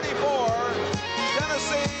 44,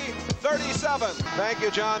 Tennessee 37. Thank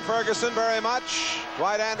you, John Ferguson, very much.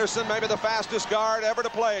 Dwight Anderson, maybe the fastest guard ever to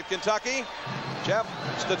play at Kentucky. Jeff,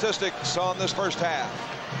 statistics on this first half.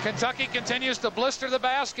 Kentucky continues to blister the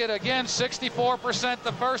basket. Again, 64%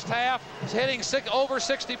 the first half, hitting over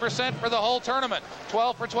 60% for the whole tournament.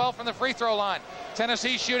 12 for 12 from the free throw line.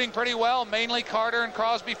 Tennessee shooting pretty well, mainly Carter and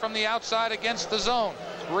Crosby from the outside against the zone.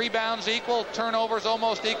 Rebounds equal, turnovers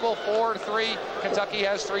almost equal, 4-3. Kentucky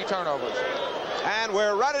has 3 turnovers. And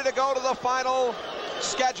we're ready to go to the final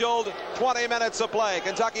scheduled 20 minutes of play.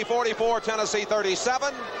 Kentucky 44, Tennessee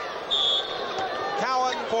 37.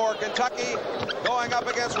 Cowan for Kentucky going up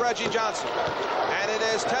against Reggie Johnson. And it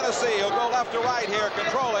is Tennessee who'll go left to right here,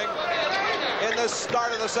 controlling in this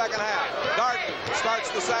start of the second half. Darden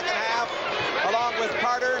starts the second half along with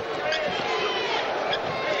Carter.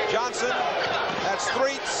 Johnson, that's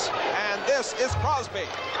Threets, and this is Crosby.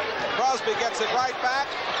 Crosby gets it right back.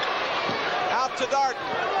 Out to Darden.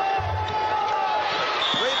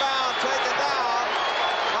 Rebound taken down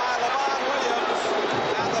by Lavon Williams,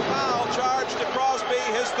 and the foul charged to Crosby,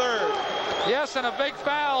 his 3rd. Yes, and a big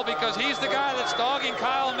foul because he's the guy that's dogging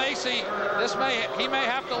Kyle Macy. He may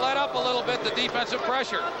have to let up a little bit the defensive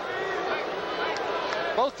pressure.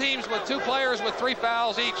 Both teams with 2 players with 3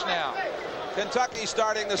 fouls each now. Kentucky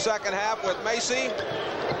starting the second half with Macy,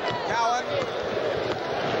 Cowan,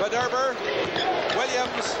 Baderber,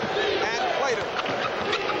 Williams, and Plater.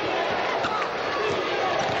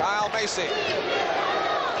 Kyle Macy.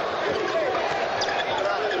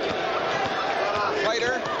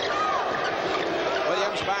 Plater.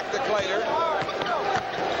 Williams back to Plater.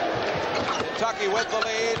 Kentucky with the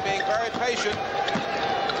lead, being very patient.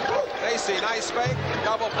 Macy, nice fake,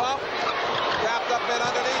 double pump. Tapped up in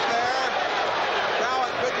underneath there.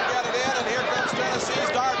 Cowan couldn't get it in, and here comes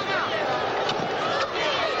Tennessee's Darden.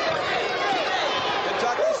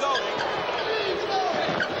 Kentucky zoning.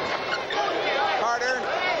 Carter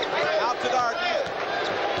out to Darden.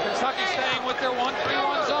 Kentucky staying with their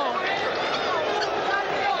 1-3-1 zone.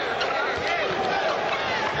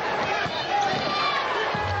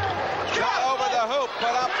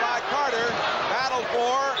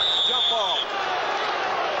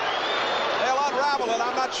 trouble, and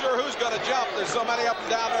I'm not sure who's going to jump. There's so many up and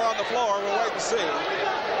down there on the floor. We'll wait and see.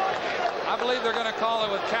 I believe they're going to call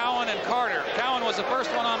it with Cowan and Carter. Cowan was the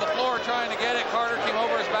first one on the floor trying to get it. Carter came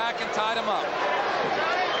over his back and tied him up.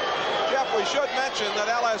 Jeff, we should mention that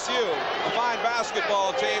LSU, a fine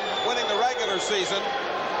basketball team, winning the regular season,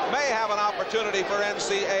 may have an opportunity for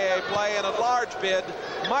NCAA play, and a large bid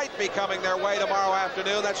might be coming their way tomorrow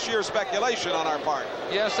afternoon. That's sheer speculation on our part.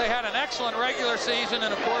 Yes, they had an excellent regular season,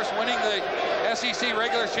 and of course winning the SEC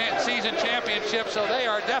regular season championship, so they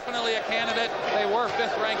are definitely a candidate. They were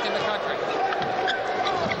 5th ranked in the country.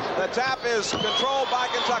 The tap is controlled by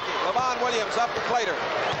Kentucky. Levon Williams up to Plater.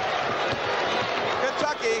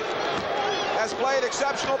 Kentucky has played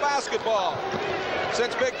exceptional basketball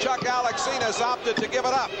since Big Chuck Alexinas opted to give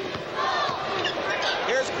it up.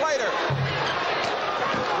 Here's Plater.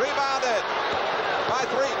 Rebounded by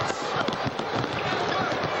Threets.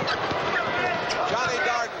 Johnny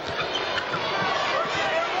Darden.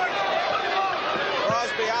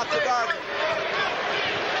 Crosby out to Darden.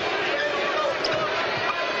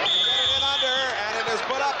 Getting in under, and it is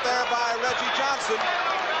put up there by Reggie Johnson.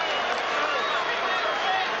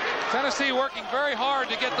 Tennessee working very hard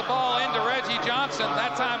to get the ball into Reggie Johnson.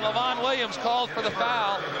 That time Levon Williams called for the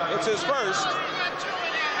foul. It's his first.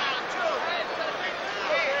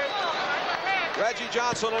 Reggie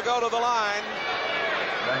Johnson will go to the line.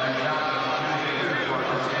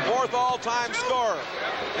 4th all-time scorer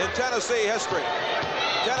in Tennessee history.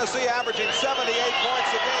 Tennessee averaging 78 points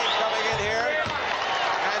a game coming in here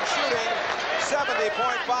and shooting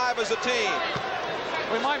 70.5 as a team.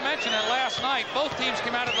 We might mention that last night, both teams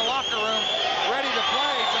came out of the locker room ready to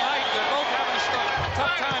play. Tonight, they're both having a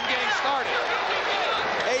tough time getting started.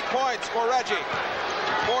 8 points for Reggie.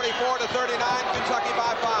 44-39, Kentucky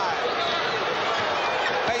by 5.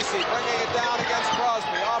 Macy bringing it down against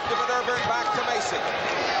Crosby. Off to Van back to Macy.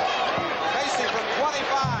 Macy from 25.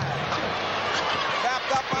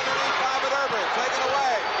 Tapped up underneath by Van taken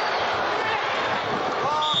away.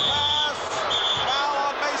 Long pass. Foul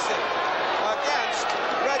on Macy against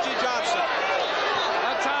Reggie Johnson.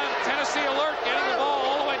 That time, Tennessee alert, getting the ball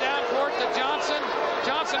all the way down court to Johnson.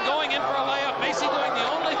 Johnson going in for a layup. Macy doing the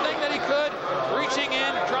only thing that he could, reaching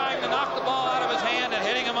in, trying to knock the ball out of his hand and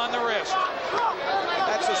hitting him on the wrist.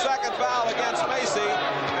 That's the second foul against Macy,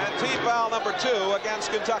 and team foul number 2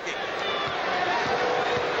 against Kentucky.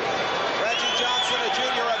 Reggie Johnson, a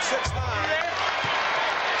junior at 6'9",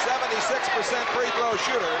 76% free throw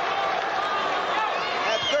shooter.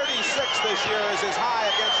 At 36 this year is his high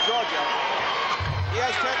against Georgia. He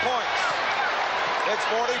has 10 points. It's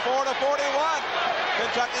 44-41.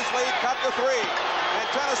 Kentucky's lead cut to 3, and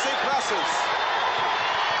Tennessee presses.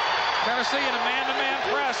 Tennessee in a man-to-man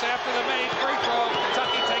press after the made free throw.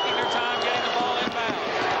 Kentucky taking their time getting the ball inbound.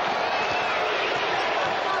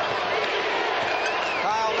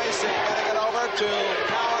 Kyle Macy getting it over to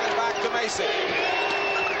Cowan and back to Macy.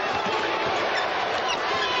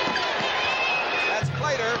 That's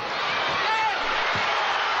Plater.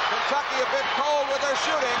 Kentucky a bit cold with their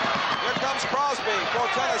shooting. Here comes Crosby for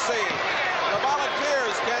Tennessee. The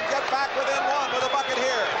Volunteers can get back within 1 with a bucket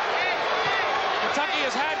here. Kentucky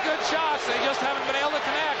has had good shots. They just haven't been able to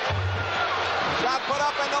connect. Shot put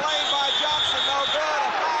up in the lane by Johnson. No good.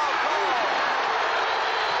 A foul call.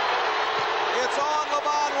 It's on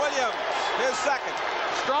Levon Williams, his second.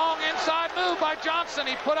 Strong inside move by Johnson.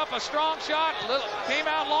 He put up a strong shot. Came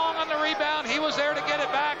out long on the rebound. He was there to get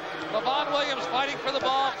it back. Levon Williams fighting for the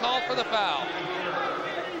ball. Called for the foul.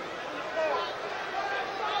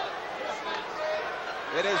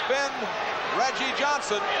 It has been Reggie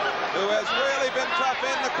Johnson who has really been tough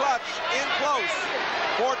in the clutch, in close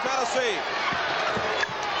for Tennessee.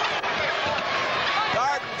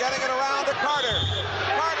 Darden getting it around to Carter.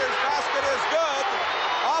 Carter's basket is good.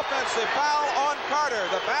 Offensive foul on Carter.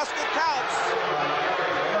 The basket counts.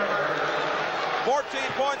 14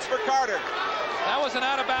 points for Carter. That was an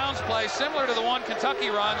out-of-bounds play, similar to the one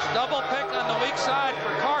Kentucky runs. Double pick on the weak side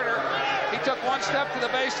for Carter. He took 1 step to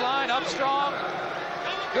the baseline, up strong.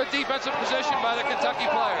 Good defensive position by the Kentucky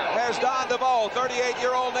player. There's Don DeVoe,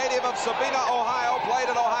 38-year-old native of Sabina, Ohio, played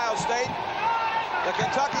at Ohio State. The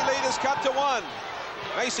Kentucky lead is cut to 1.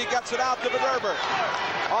 Macy gets it out to Van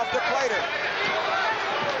Off to Plater.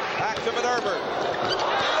 Back to Van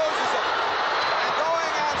He loses it. And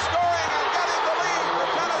going and scoring and getting the lead for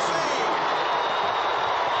Tennessee.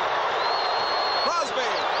 Crosby.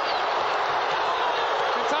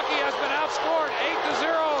 Kentucky has been outscored 8-0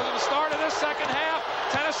 at the start of this second half.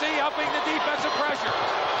 Tennessee upping the defensive pressure.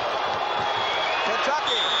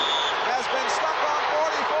 Kentucky has been stuck on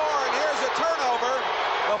 44, and here's a turnover,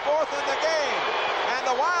 the 4th in the game. And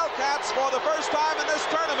the Wildcats, for the first time in this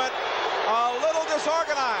tournament, a little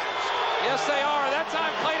disorganized. Yes, they are. That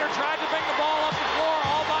time, Plater tried to bring the ball up the floor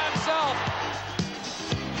all by himself.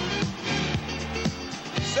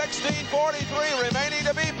 16:43 remaining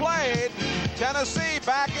to be played. Tennessee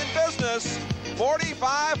back in business.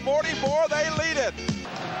 45-44, they lead it.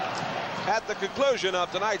 At the conclusion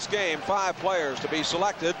of tonight's game, 5 players to be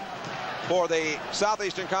selected for the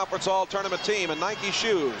Southeastern Conference All-Tournament team. And Nike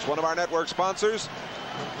Shoes, one of our network sponsors,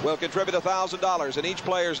 will contribute $1,000 in each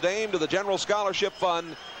player's name to the General Scholarship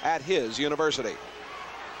Fund at his university.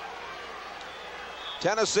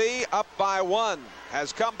 Tennessee, up by 1,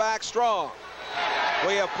 has come back strong.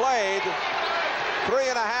 We have played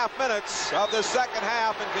 3.5 minutes of the second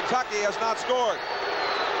half, and Kentucky has not scored.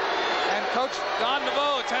 And Coach Don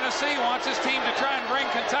DeVoe, Tennessee, wants his team to try and bring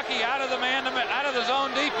Kentucky out of the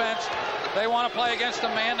zone defense. They want to play against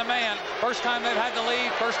them man-to-man. First time they've had the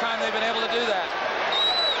lead, first time they've been able to do that.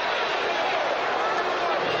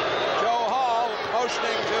 Joe Hall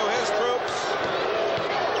motioning to his troops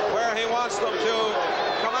where he wants them to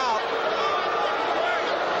come out.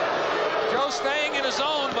 Joe staying in his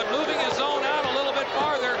zone, but moving his zone out a little bit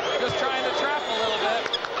farther, just trying to trap a little bit.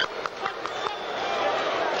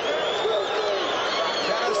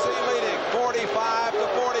 Tennessee leading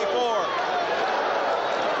 45-44.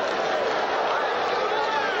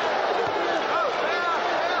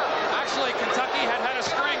 Actually, Kentucky had a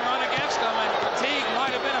string run against them, and fatigue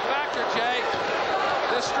might have been a factor, Jay.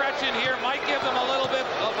 This stretch in here might give them a little bit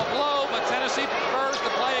of a blow, but Tennessee prefers to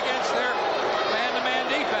play against their man-to-man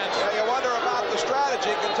defense. Yeah, you wonder about the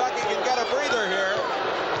strategy. Kentucky can get a breather here.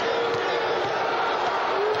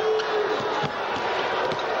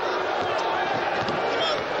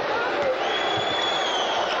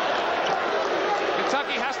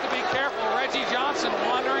 Kentucky has to be careful. Reggie Johnson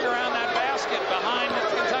wandering around that basket behind the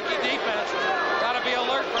Kentucky defense. Got to be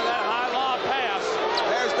alert for that high lob pass.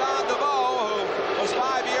 There's Don DeVoe, who was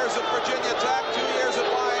 5 years at Virginia Tech, 2 years at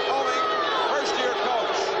Wyoming, first-year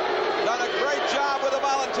coach. Done a great job with the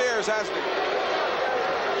Volunteers, hasn't he?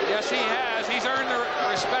 Yes, he has. He's earned the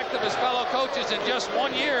respect of his fellow coaches in just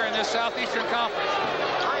 1 year in this Southeastern Conference.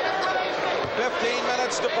 15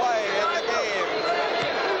 minutes to play in the game.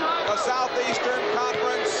 The Southeastern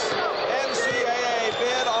Conference NCAA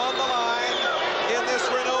bid on the line in this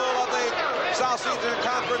renewal of the Southeastern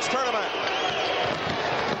Conference tournament.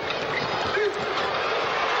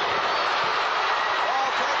 Ball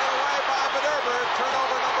taken away by Bederber.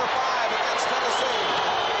 Turnover number 5 against Tennessee.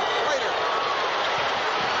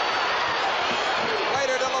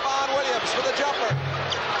 Later to Levon Williams for the jumper.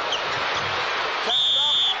 Tapped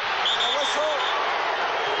up and a whistle.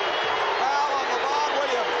 Foul on Levon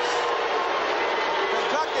Williams.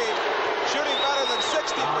 Kentucky, shooting better than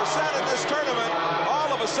 60% in this tournament, all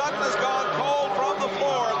of a sudden has gone cold from the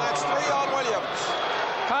floor, and that's 3 on Williams.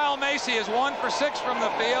 Kyle Macy is 1 for 6 from the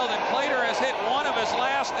field, and Plater has hit 1 of his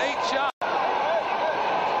last 8 shots.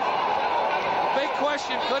 Big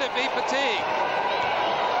question, could it be fatigue?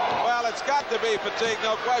 Well, it's got to be fatigue,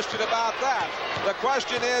 no question about that. The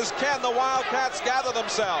question is, can the Wildcats gather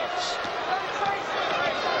themselves?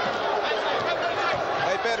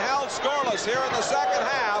 They've been held scoreless here in the second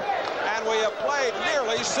half, and we have played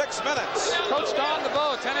nearly 6 minutes. Coach Don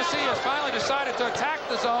DeVoe, Tennessee has finally decided to attack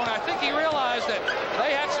the zone. I think he realized that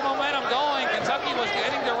they had some momentum going. Kentucky was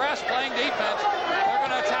getting to rest, playing defense. They're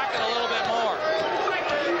going to attack it a little bit more.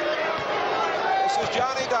 This is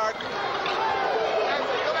Johnny Darden.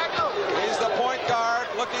 He's the point guard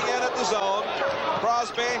looking in at the zone.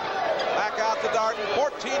 Crosby back out to Darden.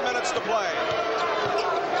 14 minutes to play.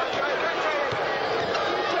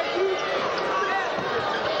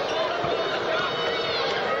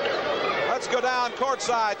 Let's go down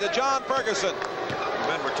courtside to John Ferguson.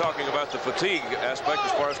 Men were talking about the fatigue aspect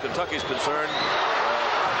as far as Kentucky's concerned.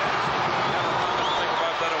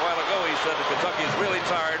 About that a while ago, he said that Kentucky is really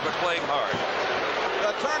tired but playing hard.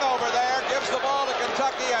 The turnover there gives the ball to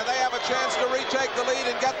Kentucky, and they have a chance to retake the lead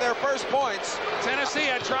and get their first points. Tennessee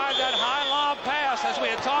had tried that high lob pass, as we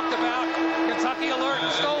had talked about. Kentucky alert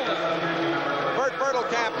and stole it. Bert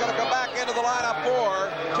Bertelkamp going to come back into the lineup for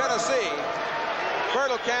Tennessee.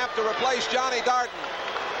 Bertelkamp to replace Johnny Darden.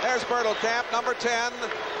 There's Bertelkamp, number 10,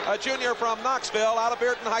 a junior from Knoxville, out of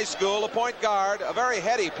Bearden High School, a point guard, a very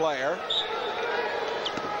heady player.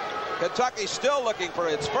 Kentucky still looking for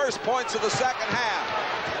its first points of the second half.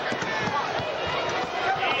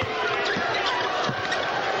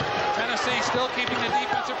 Tennessee still keeping the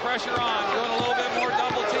defensive pressure on, doing a little bit more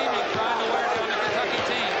double teaming, trying to wear down the Kentucky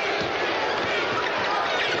team.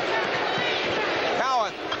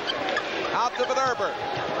 Cowan out to Bederber.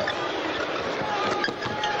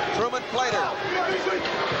 Truman Plater.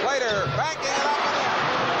 Plater banking it up and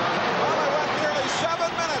in.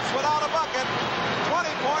 minutes without a bucket. 20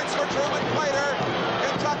 points for Truman Plater.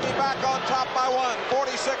 Kentucky back on top by one,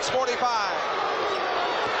 46-45.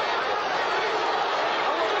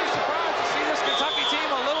 Kentucky team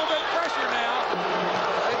a little bit fresher now.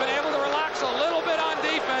 They've been able to relax a little bit on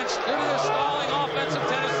defense due to the stalling offense of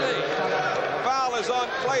Tennessee. Foul is on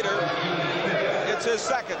Plater. It's his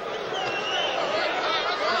second.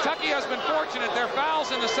 Kentucky has been fortunate. Their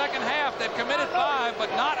fouls in the second half, they've committed 5, but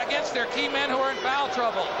not against their key men who are in foul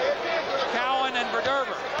trouble. Cowan and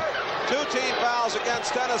Verderber. 2 team fouls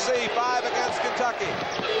against Tennessee, 5 against Kentucky.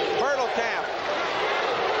 Bertelkamp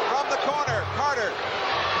from the corner. Carter.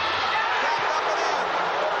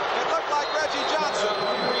 Like Reggie Johnson.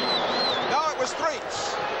 No, it was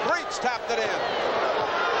Threets. Threets tapped it in.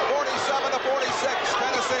 47-46,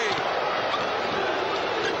 Tennessee.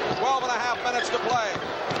 12 and a half minutes to play.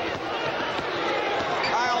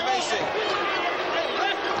 Kyle Macy.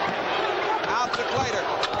 Out to Plater.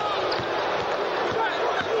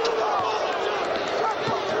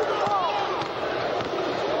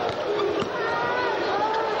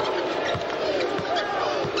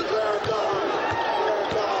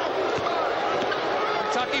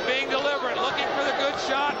 Being deliberate, looking for the good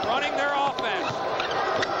shot, running their offense.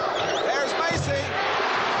 There's Macy.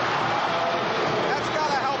 That's got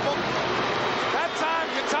to help them. That time,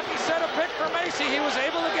 Kentucky set a pick for Macy. He was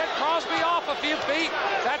able to get Crosby off a few feet.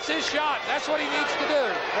 That's his shot. That's what he needs to do.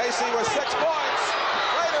 Macy with 6 points.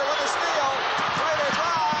 Plater with a steal. Plater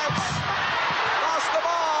drives. Lost the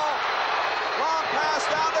ball. Long pass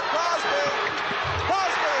down to Crosby.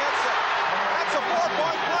 Crosby hits it. That's a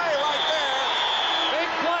 4-point play right there.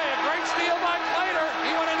 Steal by Plater.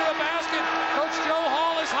 He went into the basket. Coach Joe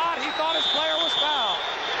Hall is hot. He thought his player was fouled.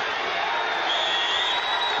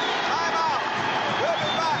 Timeout. We'll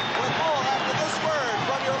be back with more after this word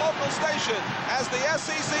from your local station as the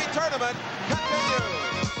SEC tournament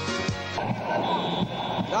continues.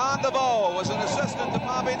 Don DeVoe was an assistant to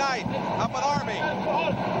Bobby Knight up at Army.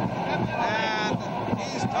 And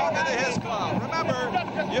he's talking to his club. Remember,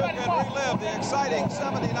 you can relive the exciting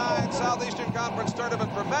 79 Southeastern Conference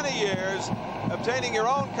tournament for many years, obtaining your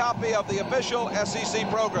own copy of the official SEC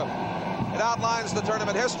program. It outlines the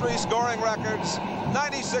tournament history, scoring records,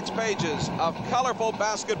 96 pages of colorful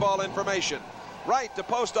basketball information. Write to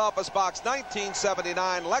Post Office Box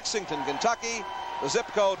 1979, Lexington, Kentucky, the zip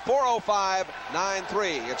code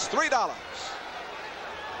 40593. It's $3.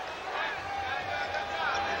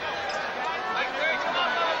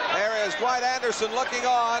 There is Dwight Anderson looking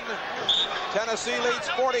on. Tennessee leads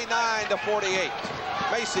 49-48.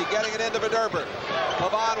 Macy getting it into Verderber.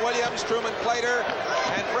 Levon Williams, Truman Plater,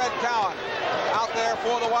 and Fred Cowan out there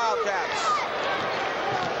for the Wildcats.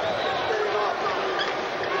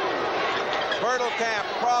 Bertelkamp,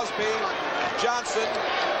 Crosby, Johnson,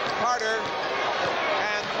 Carter,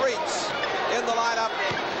 and Threets in the lineup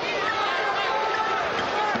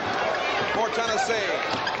for Tennessee.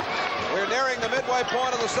 We're nearing the midway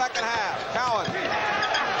point of the second half. Cowan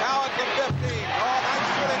from 15. Oh, nice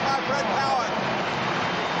shooting by Fred Cowan.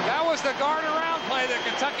 That was the guard around play that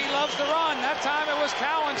Kentucky loves to run. That time it was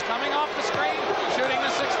Cowan's coming off the screen, shooting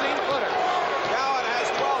a 16-footer. Cowan has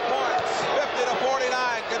 12 points, 50-49,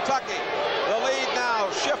 Kentucky. The lead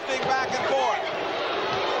now shifting back and forth.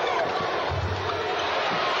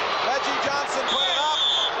 Reggie Johnson put it up.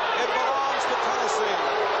 It belongs to Tennessee.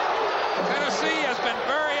 Tennessee has been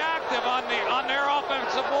very active on their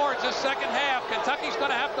offensive boards this second half. Kentucky's going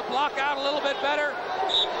to have to block out a little bit better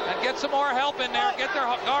and get some more help in there, get their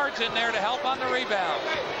guards in there to help on the rebound.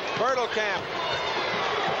 Bertelkamp.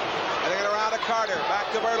 Getting it around to Carter. Back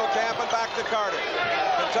to Bertelkamp and back to Carter.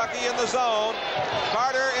 Kentucky in the zone.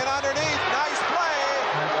 Carter in underneath. Nice play.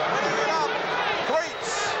 Putting it up.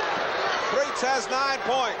 Threets has 9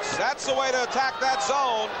 points. That's the way to attack that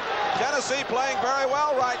zone. Tennessee playing very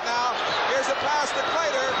well right now. Here's a pass to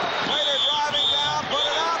Plater. Plater driving down, put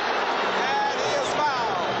it up, and he is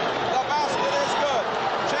fouled. The basket is good.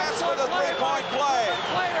 Chance for the 3-point play.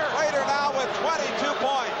 Plater now with 22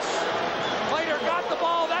 points. Plater got the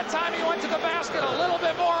ball. That time he went to the basket a little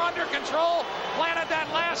bit more under control. Planted that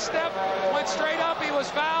last step, went straight up. He was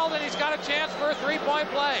fouled, and he's got a chance for a 3-point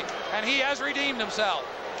play. And he has redeemed himself.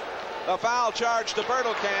 A foul charge to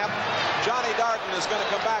Bertelkamp. Johnny Darton is going to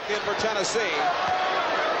come back in for Tennessee.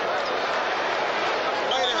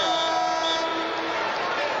 Plater.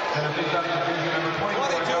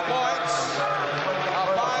 22 points. A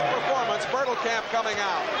fine performance. Bertelkamp coming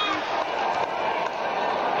out.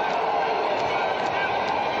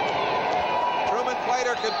 Truman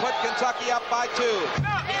Plater can put Kentucky up by 2.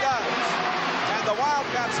 He does. And the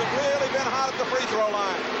Wildcats have really been hot at the free throw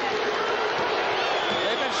line.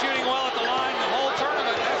 They've been shooting well at the line the whole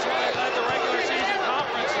tournament. season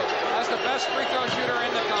conference as the best free throw shooter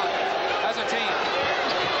in the conference as a team.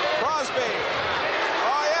 Crosby.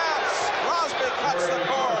 Oh, yes. Crosby cuts the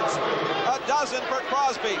cords. A dozen for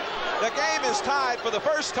Crosby. The game is tied for the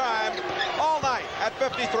first time all night at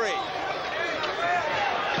 53.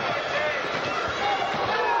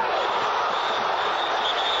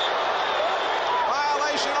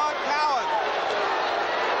 Violation on Cowan.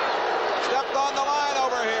 Stepped on the line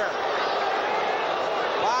over here.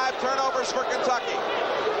 5 turnovers for Kentucky.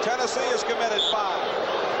 Tennessee has committed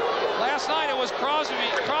 5. Last night it was Crosby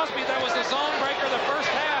that was the zone breaker the first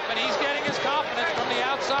half, and he's getting his confidence from the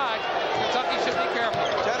outside. Kentucky should be careful.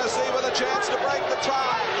 Tennessee with a chance to break the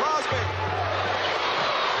tie. Crosby.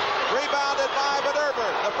 Rebounded by Vederver,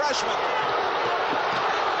 the freshman.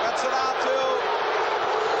 Gets it out to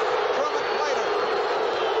Truman Plater.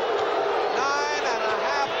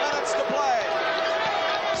 9.5 minutes to play.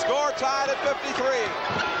 Score tied at 53.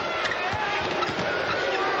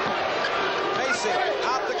 Macy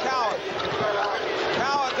out to Cowan.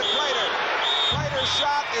 Cowan to Plater. Plater's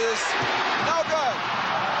shot is no good.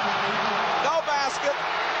 No basket.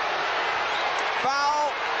 Foul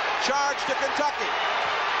charge to Kentucky.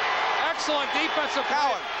 Excellent defensive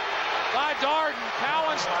Cowan. By Darden.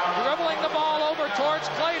 Cowan's dribbling the ball over towards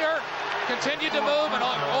Plater. Continued to move and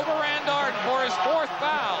overran Darden for his 4th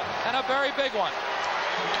foul, and a very big one.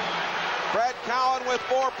 Fred Cowan with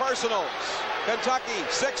 4 personals. Kentucky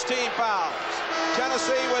 16 fouls.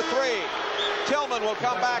 Tennessee with 3. Tillman will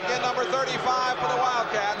come back in, number 35 for the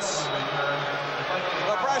Wildcats.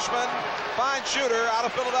 The freshman, fine shooter out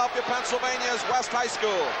of Philadelphia, Pennsylvania's West High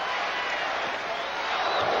School.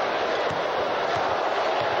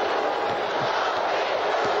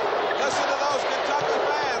 Listen to those Kentucky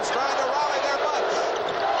fans trying to rally their butts.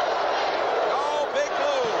 Oh, Big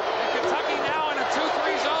Blue. Kentucky now in a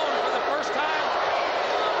 2-3 zone for the first time.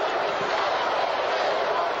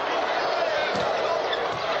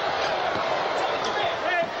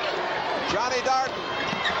 Johnny Darden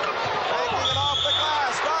taking it off the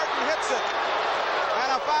glass. Darden hits it. And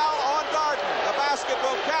a foul on Darden. The basket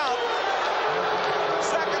will count.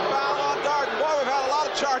 Second foul on Darden. Boy, we've had a lot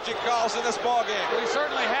of charging calls in this ballgame. We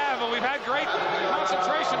certainly have, and we've had great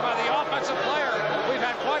concentration by the offensive player. We've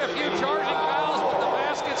had quite a few charging fouls, but the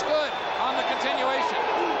basket's good on the continuation.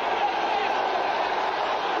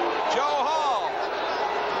 Joe Hall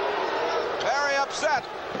very upset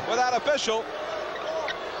with that official.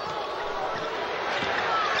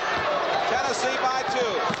 Tennessee by 2.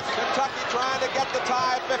 Kentucky trying to get the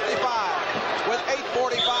tie at 55 with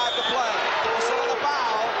 8:45 to play. Whistle and a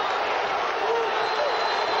foul.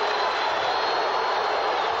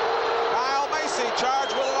 Kyle Macy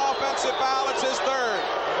charged with an offensive foul. It's his 3rd.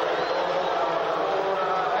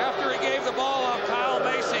 After he gave the ball up, Kyle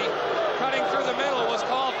Macy, cutting through the middle, was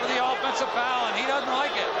called for the offensive foul, and he doesn't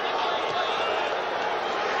like it.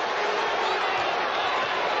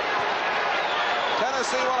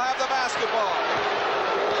 Tennessee will have the basketball.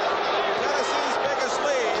 Tennessee's biggest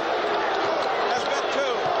lead has been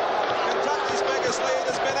 2. Kentucky's biggest lead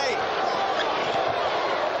has been 8.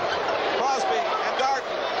 Crosby and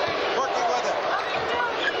Darden working with it.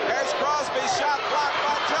 Here's Crosby's shot blocked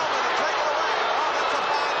by Tillman and taken away. Oh, that's a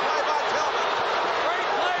fine play by Tillman. Great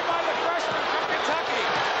play by the freshman from Kentucky.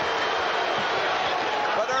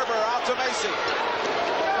 Vederver out to Macy.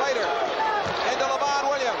 Plater into LeVon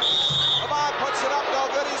Williams. LeVon puts it up, no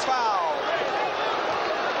good, he's fouled.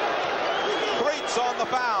 Breitz on the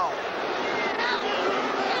foul.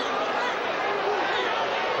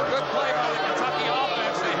 Good play by the Kentucky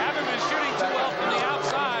offense. They haven't been shooting too well from the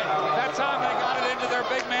outside. That time they got it into their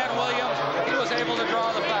big man, Williams. He was able to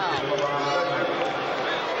draw the foul.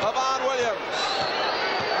 LeVon Williams,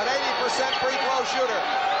 an 80% free throw shooter.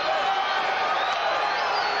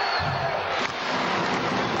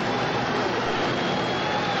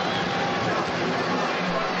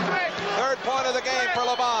 Point of the game for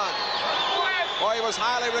LeVon. Boy, he was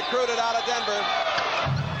highly recruited out of Denver.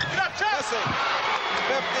 Missing.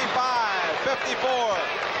 55, 54.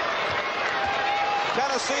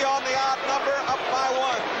 Tennessee on the odd number, up by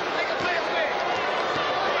 1.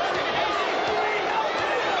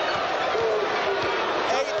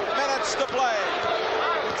 8 minutes to play.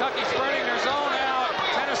 Kentucky spreading their zone out.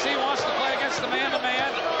 Tennessee wants to play against the man-to-man.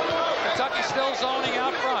 Kentucky still zoning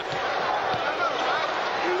out front.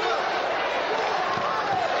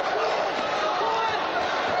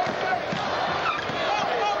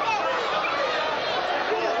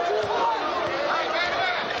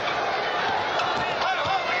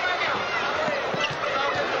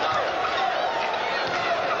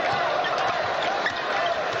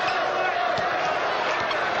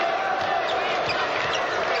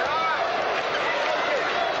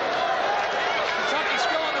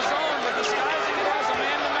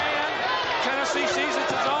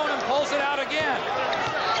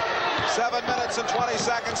 7 minutes and 20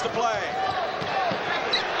 seconds to play.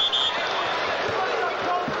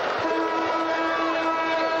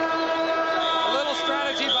 A little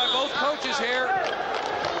strategy by both coaches here.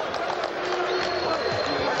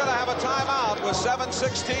 We're going to have a timeout with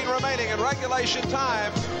 7:16 remaining in regulation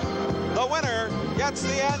time. The winner gets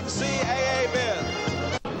the NCAA bid.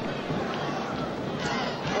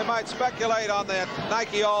 We might speculate on that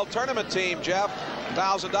Nike All-Tournament team, Jeff.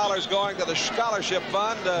 $1,000 going to the scholarship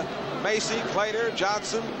fund. Macy, Clater,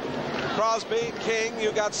 Johnson, Crosby, King.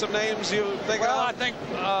 You got some names you think Well, of? I think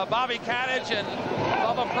Bobby Kadich and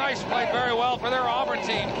Bubba Price played very well for their Auburn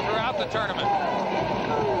team throughout the tournament.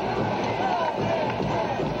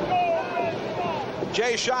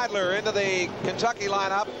 Jay Scheidler into the Kentucky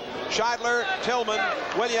lineup. Scheidler, Tillman,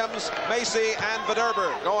 Williams, Macy, and Vederber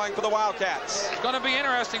going for the Wildcats. It's going to be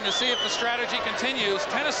interesting to see if the strategy continues.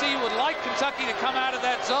 Tennessee would like Kentucky to come out of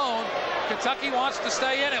that zone. Kentucky wants to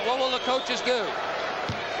stay in it. What will the coaches do?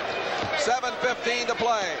 7:15 to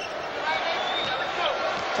play.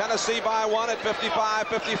 Tennessee by 1 at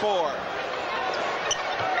 55-54.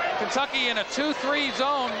 Kentucky in a 2-3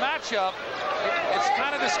 zone matchup. It's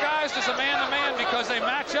kind of disguised as a man-to-man because they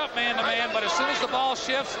match up man-to-man, but as soon as the ball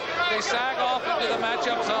shifts, they sag off into the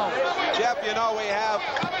matchup zone. Jeff, you know we have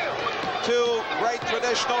two great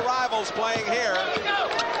traditional rivals playing here,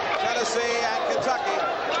 Tennessee and Kentucky.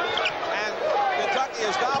 And Kentucky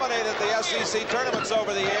has dominated the SEC tournaments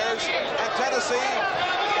over the years, and Tennessee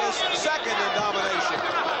is second in domination.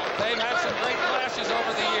 They've had some great flashes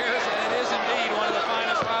over the years, and it is indeed one of the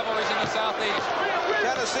finest rivalries in the Southeast.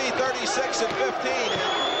 Tennessee 36-15 in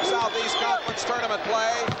Southeast Conference tournament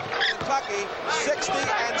play. Kentucky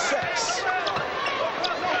 60-6.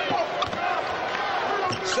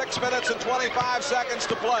 6 minutes and 25 seconds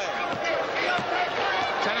to play.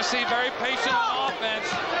 Tennessee very patient on offense.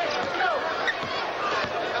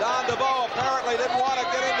 Don DeVoe apparently didn't want to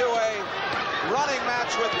get into a running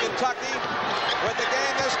match with Kentucky with the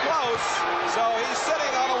game this close, so he's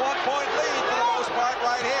sitting on a 1-point lead for the most part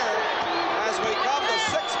right here as we come to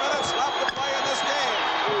 6 minutes left to play in this game.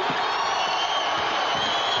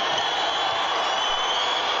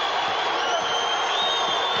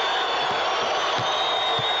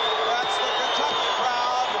 That's the Kentucky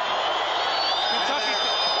crowd. Kentucky,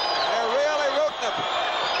 They're really rooting them.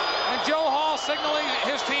 and Joe Hall signaling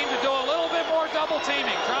his team to do a little bit more double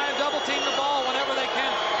teaming. Try and double team the ball whenever they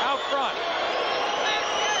can out front.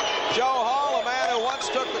 Joe Hall, a man who once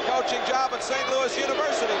took the coaching job at St. Louis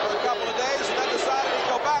University for a couple of days and then decided he'd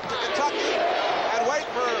go back to Kentucky and wait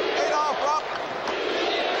for Adolph Rupp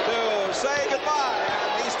to say goodbye.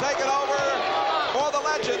 And he's taken over for the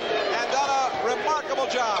legend and done a remarkable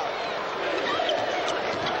job.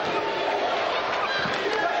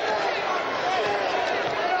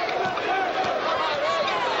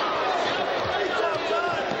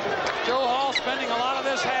 Joe Hall spending a lot of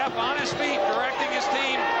this half on his feet, directing his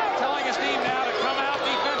team, telling his team now to come out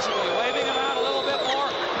defensively, waving them out a little bit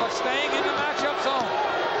more, but staying in the matchup zone.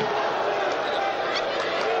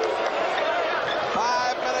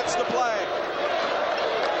 5 minutes to play.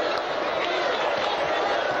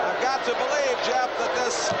 I've got to believe, Jeff, that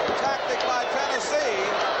this tactic by Tennessee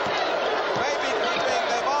may be keeping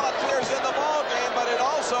the Volunteers in the ball game, but it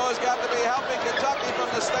also has got to be helping Kentucky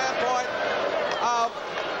from the standpoint of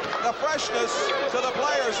the freshness to the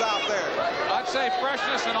players out there. I'd say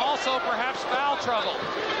freshness and also perhaps foul trouble.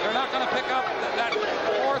 They're not going to pick up that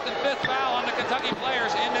fourth and fifth foul on the Kentucky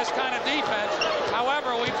players in this kind of defense.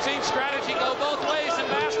 However, we've seen strategy go both ways in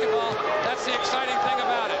basketball. That's the exciting thing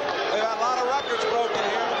about it. They've had a lot of records broken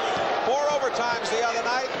here. 4 overtimes the other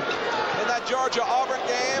night in that Georgia-Auburn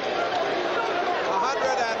game. 101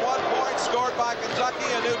 points scored by Kentucky,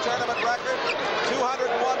 a new tournament record.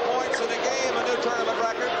 201 points in a game, a new tournament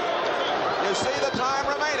record. You see the time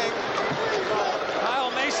remaining.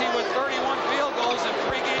 Kyle Macy with 31 field goals in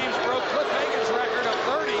 3 games broke Cliff Hagan's record of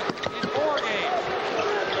 30 in 4 games.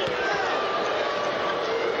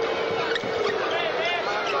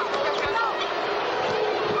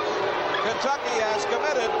 Kentucky has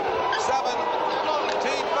committed 17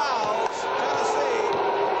 fouls. Tennessee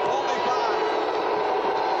only 5.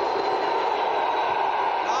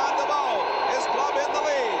 Don DeVoe, his club in the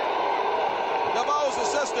lead. DeVoe's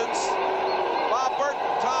assistants, Bob Burton,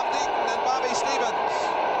 Tom Deaton, and Bobby Stevens.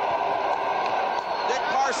 Dick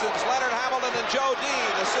Parsons, Leonard Hamilton, and Joe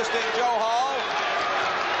Dean assisting Joe Hall.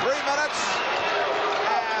 3 minutes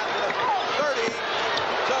and 30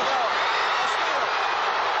 to go. A steal.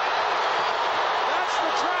 That's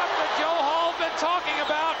the trap that Joe Hall's been talking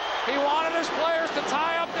about. He wanted his players to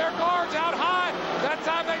tie up their guards out high. That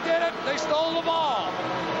time they did it. They stole the ball.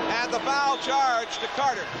 And the foul charge to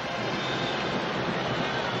Carter.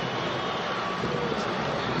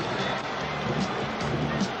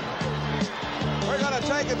 We're going to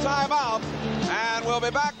take a timeout, and we'll be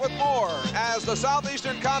back with more as the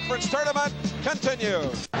Southeastern Conference Tournament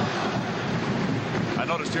continues. I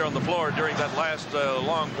noticed here on the floor during that last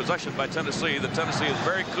long possession by Tennessee that Tennessee is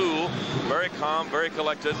very cool, very calm, very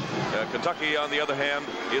collected. Kentucky, on the other hand,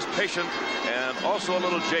 is patient and also a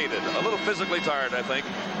little jaded, a little physically tired, I think,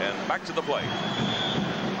 and back to the play.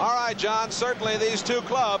 All right, John, certainly these two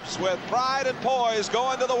clubs with pride and poise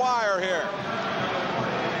going to the wire here.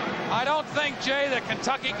 I don't think, Jay, that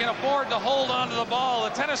Kentucky can afford to hold on to the ball.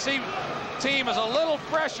 The Tennessee team is a little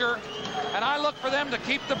pressure, and I look for them to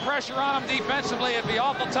keep the pressure on them defensively. It'd be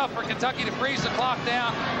awful tough for Kentucky to freeze the clock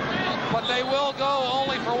down, but they will go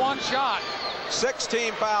only for one shot. 6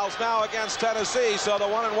 team fouls now against Tennessee, so the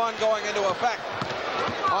 1-and-1 going into effect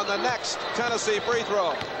on the next Tennessee free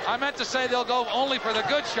throw. I meant to say they'll go only for the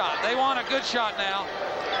good shot. They want a good shot now.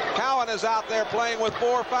 Cowan is out there playing with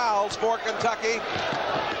 4 fouls for Kentucky,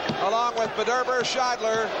 along with Bederber,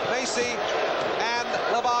 Scheidler, Macy, and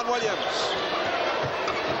LeVon Williams.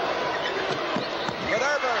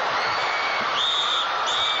 Bederber.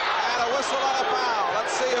 And a whistle on a foul.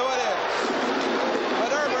 Let's see who it is.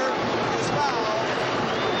 Bederber is fouled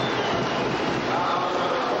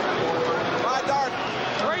by Darden.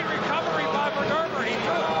 Great recovery by Bederber.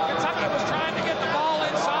 Kentucky was trying to get the ball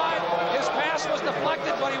inside. His pass was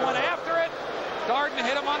deflected, but he went after it. Darden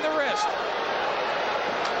hit him on the wrist.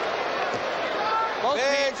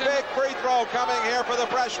 Big free throw coming here for the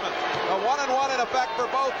freshman. A 1-and-1 in effect for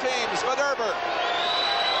both teams. Bederber.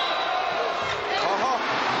 It's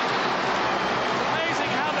amazing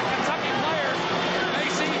how the Kentucky players,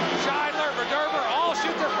 Macy, Scheidler, Bederber, all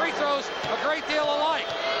shoot their free throws a great deal alike.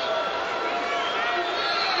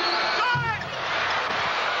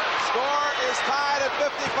 Score is tied at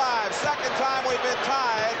 55. Second time we've been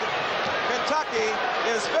tied. Kentucky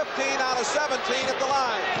is 15 out of 17 at the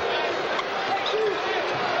line.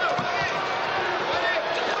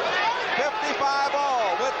 55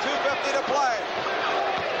 all with 2:50 to play.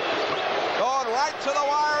 Going right to the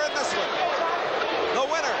wire in this one. The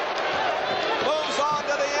winner moves on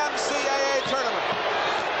to the NCAA tournament.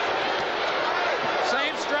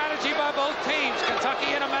 Same strategy by both teams.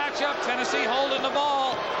 Kentucky in a matchup, Tennessee holding the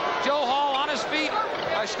ball. Joe Hall on his feet.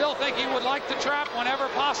 I still think he would like to trap whenever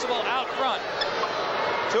possible out front.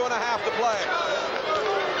 2.5 to play.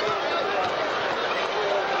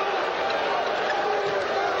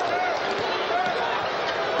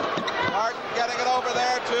 Getting it over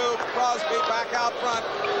there to Crosby, back out front.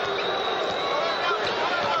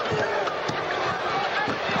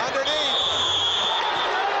 Underneath.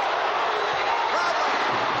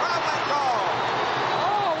 Traveling call.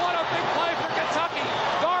 Oh, what a big play for Kentucky.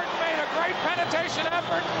 Darden made a great penetration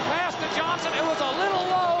effort. Pass to Johnson. It was a little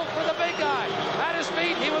low for the big guy. At his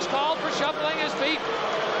feet, he was called for shuffling his feet.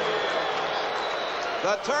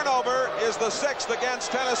 The turnover is the 6th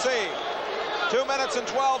against Tennessee. 2 minutes and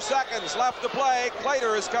 12 seconds left to play.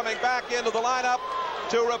 Clater is coming back into the lineup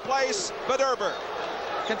to replace Bederber.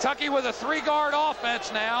 Kentucky with a 3-guard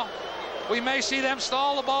offense now. We may see them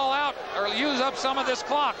stall the ball out or use up some of this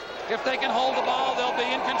clock. If they can hold the ball, they'll be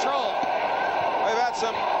in control. We've had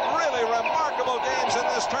some really remarkable games in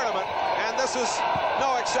this tournament, and this is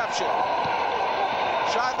no exception.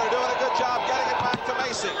 Scheidler doing a good job getting it back to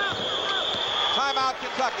Macy. Timeout,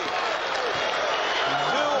 Kentucky.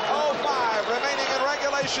 2:05 remaining in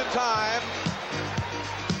regulation time.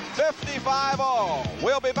 55 all.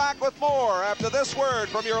 We'll be back with more after this word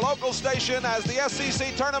from your local station as the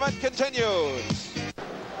SEC tournament continues.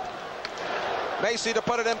 Macy to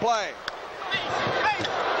put it in play.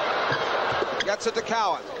 Gets it to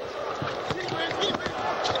Cowan.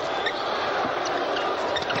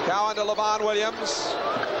 Cowan to LeVon Williams.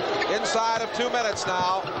 Inside of 2 minutes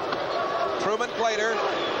now. Truman Clater.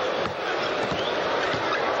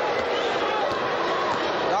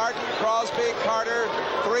 Darden, Crosby, Carter,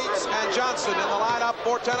 Threets, and Johnson in the lineup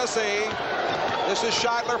for Tennessee. This is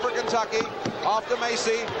Scheidler for Kentucky. Off to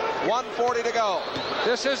Macy. 1:40 to go.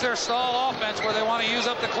 This is their stall offense where they want to use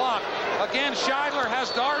up the clock. Again, Scheidler has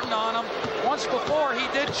Darden on him. Once before, he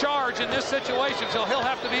did charge in this situation, so he'll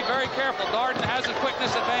have to be very careful. Darden has a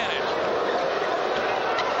quickness advantage.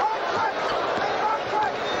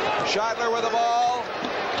 Scheidler with the ball.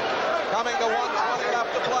 Coming to 1:20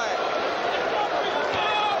 left to play.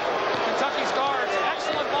 Kentucky's guards,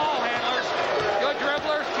 excellent ball handlers. Good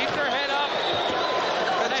dribblers, keep their head up.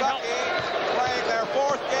 Kentucky playing their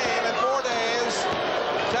 4th game in 4 days.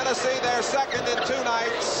 Tennessee their 2nd in 2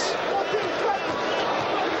 nights.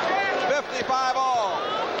 55 all.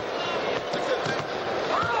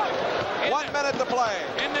 minute to play.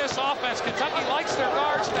 In this offense, Kentucky likes their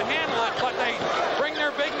guards to handle it, but they bring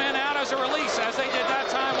their big men out as a release, as they did that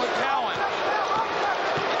time with Cowan.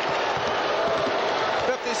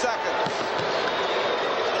 50 seconds.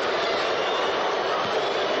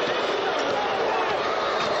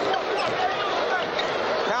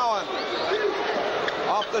 Cowan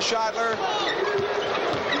off the Scheidler.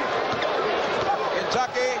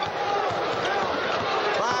 Kentucky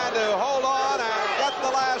trying to hold on and get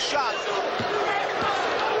the last shot.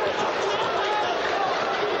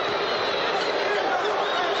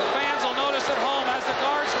 The fans will notice at home as the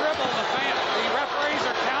guards dribble, the referees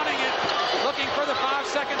are counting it, looking for the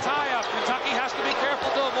 5-second tie-up. Kentucky has to be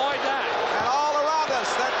careful to avoid that. And all around us,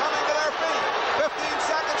 they're coming to their feet. 15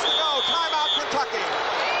 seconds to go. Timeout, Kentucky.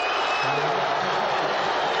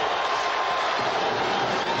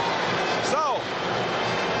 So,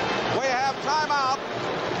 we have timeout,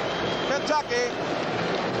 Kentucky.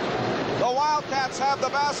 The Wildcats have the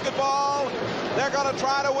basketball. They're going to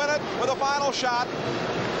try to win it with a final shot.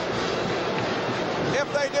 If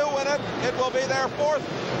they do win it, it will be their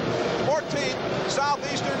 14th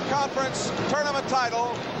Southeastern Conference tournament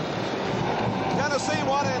title. Tennessee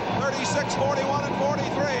won in 36, 41, and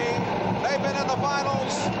 43. They've been in the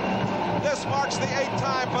finals. This marks the 8th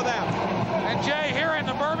time for them. And Jay, here in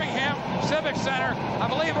the Birmingham Civic Center, I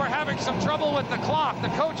believe we're having some trouble with the clock. The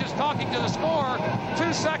coach is talking to the scorer.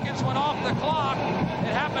 2 seconds went off the clock.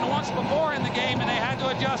 It happened once before in the game, and they had to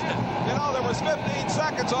adjust it. You know, there was 15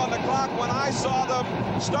 seconds on the clock when I saw them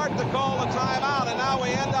start to call a timeout, and now we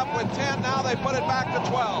end up with 10. Now they put it back to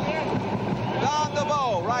 12. Don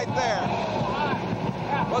DeVoe right there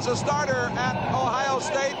was a starter at Ohio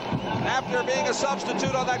State after being a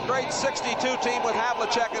substitute on that great 62 team with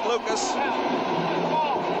Havlicek and Lucas.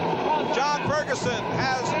 John Ferguson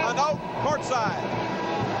has a note courtside.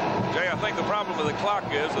 Jay, I think the problem with the clock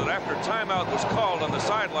is that after timeout was called on the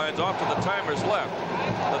sidelines off to the timer's left,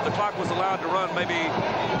 that the clock was allowed to run maybe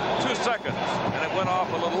 2 seconds, and it went off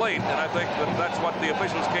a little late. And I think that that's what the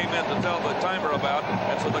officials came in to tell the timer about,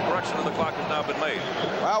 and so the correction of the clock has now been made.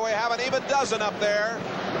 Well, we have an even dozen up there.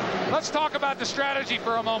 Let's talk about the strategy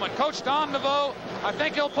for a moment. Coach Don DeVoe, I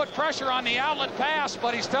think he'll put pressure on the outlet pass,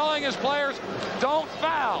 but he's telling his players, don't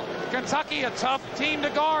foul. Kentucky, a tough team to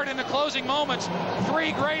guard in the closing moments.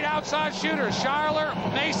 3 great outside shooters, Scheidler,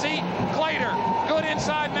 Macy, Clater. Good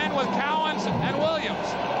inside men with Cowens and Williams.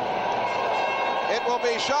 It will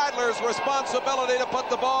be Scheidler's responsibility to put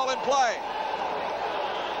the ball in play.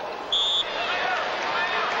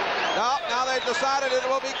 Now they've decided it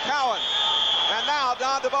will be Cowan. And now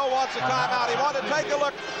Don DeVoe wants a timeout. He wanted to take a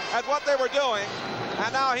look at what they were doing,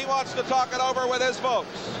 and now he wants to talk it over with his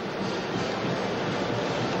folks.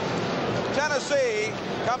 Tennessee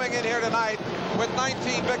coming in here tonight with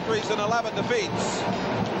 19 victories and 11 defeats.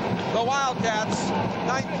 The Wildcats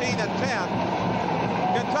 19 and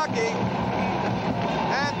 10. Kentucky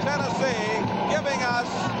and Tennessee giving us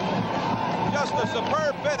just a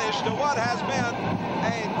superb finish to what has been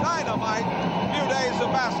a dynamite few days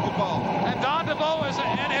of basketball. And Don DeVoe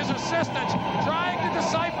and his assistants trying to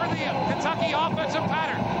decipher the Kentucky offensive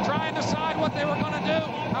pattern, trying to decide what they were going to do.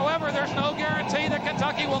 However, there's no guarantee that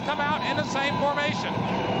Kentucky will come out in the same formation.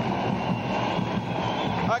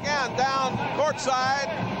 Again, down courtside,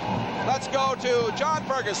 let's go to John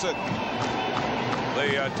Ferguson.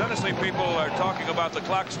 The Tennessee people are talking about the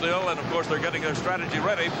clock still, and of course they're getting their strategy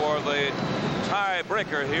ready for the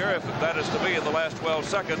tiebreaker here, if that is to be in the last 12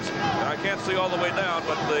 seconds. And I can't see all the way down,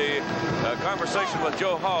 but the conversation with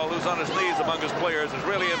Joe Hall, who's on his knees among his players, is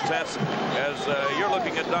really intense as you're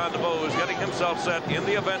looking at Don DeVoe, who's getting himself set in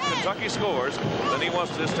the event Kentucky scores, then he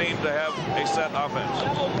wants his team to have a set offense.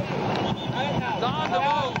 Don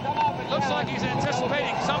DeVoe looks like he's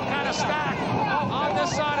anticipating some kind of stack on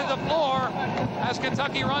this side of the floor as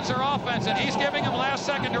Kentucky runs their offense, and he's giving them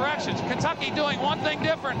last-second directions. Kentucky doing one thing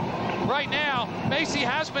different right now. Macy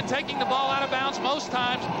has been taking the ball out of bounds most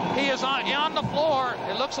times. He is on the floor.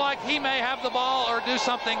 It looks like he may have the ball or do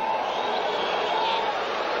something.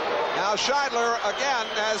 Now Scheidler, again,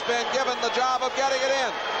 has been given the job of getting it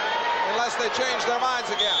in, unless they change their minds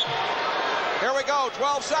again. Here we go,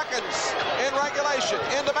 12 seconds in regulation,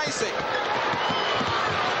 into Macy.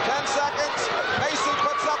 10 seconds, Macy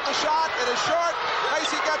puts up the shot, it is short,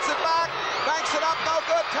 Macy gets it back, banks it up, no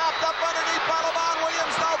good, tapped up underneath by LeVon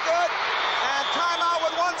Williams, no good, and timeout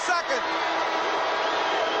with 1 second.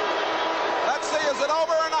 Let's see, is it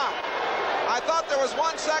over or not? I thought there was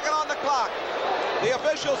 1 second on the clock. The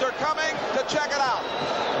officials are coming to check it out.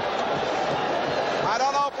 I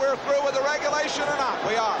don't know if we're we're through with the regulation or not.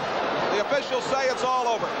 We are. The officials say it's all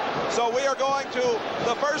over. So we are going to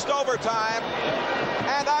the first overtime,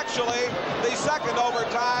 and actually the second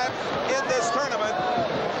overtime in this tournament.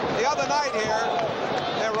 The other night here,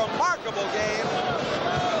 a remarkable game.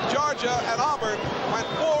 Georgia and Auburn went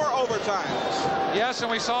 4 overtimes. Yes,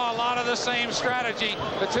 and we saw a lot of the same strategy.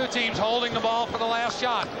 The two teams holding the ball for the last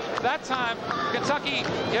shot. That time, Kentucky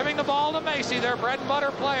giving the ball to Macy, their bread and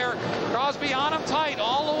butter player. Crosby on him tight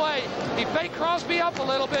all the way. He faked Crosby up a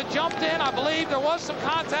little bit, jumped in. I believe there was some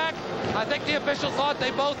contact. I think the official thought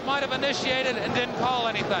they both might have initiated and didn't call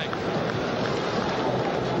anything.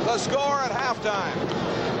 The score at halftime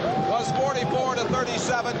was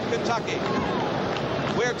 44-37 Kentucky.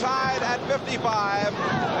 We're tied at 55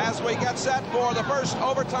 as we get set for the first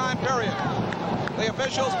overtime period. The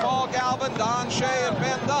officials, Paul Galvin, Don Shea, and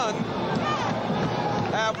Ben Dunn,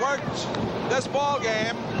 have worked this ball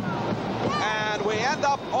game, and we end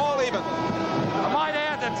up all even. I might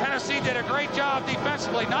add that Tennessee did a great job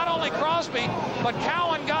defensively. Not only Crosby, but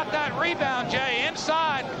Cowan got that rebound, Jay,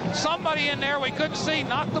 inside. Somebody in there we couldn't see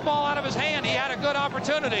knocked the ball out of his hand. He had a good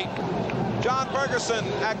opportunity. John Ferguson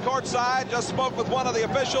at courtside just spoke with one of the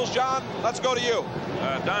officials. John, let's go to you.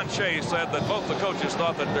 Don Shea said that both the coaches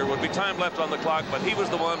thought that there would be time left on the clock, but he was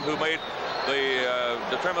the one who made the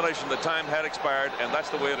determination that time had expired, and that's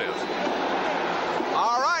the way it is.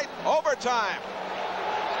 All right, overtime.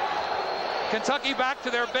 Kentucky back to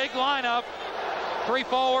their big lineup. 3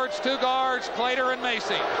 forwards, 2 guards, Clater and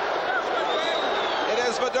Macy. It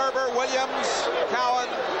is Vederber, Williams, Cowan,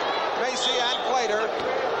 Macy, and Clater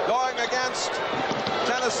going against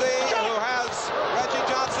Tennessee, who has Reggie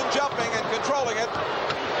Johnson jumping and controlling it.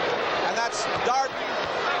 And that's Darden.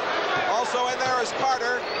 Also in there is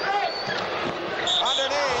Carter.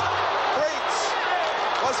 Underneath, Freets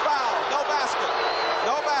was fouled. No basket.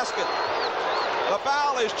 No basket. The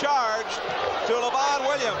foul is charged to LeVon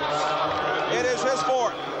Williams. It is his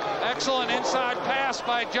 4th. Excellent inside pass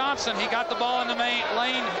by Johnson. He got the ball in the main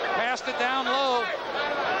lane, passed it down low.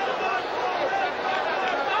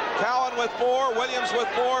 Cowan with 4, Williams with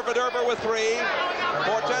 4, Vederber with 3.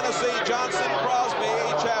 For Tennessee, Johnson, Crosby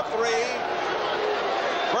each have 3.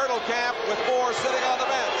 Bertelkamp with 4 sitting on the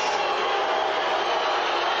bench.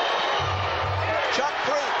 Chuck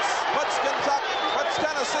Freets puts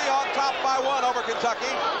Tennessee on top by 1 over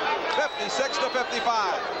Kentucky, 56-55.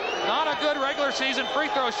 Not a good regular season free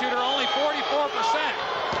throw shooter, only 44%.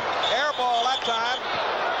 Air ball that time.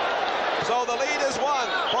 So the lead is 1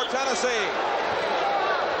 for Tennessee.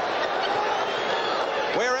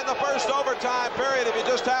 We're in the first overtime period. If you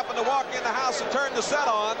just happen to walk in the house and turn the set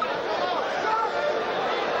on,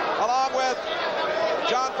 along with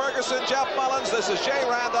John Ferguson, Jeff Mullins, this is Jay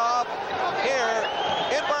Randolph here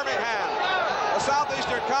in Birmingham. The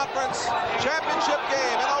Southeastern Conference Championship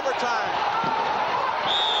game in overtime.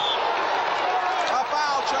 A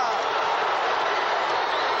foul charge.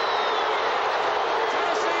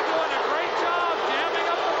 Tennessee doing a great job jamming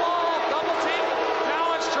up the ball. Double team.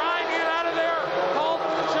 Cowan's trying to get out of there. Called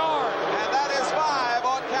the charge. And that is 5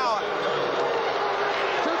 on Cowan.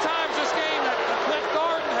 2 times this game that Cliff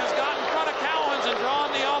Gordon has got in front of Cowan's and drawn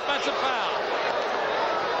the offensive foul.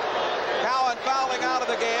 Cowan fouling out of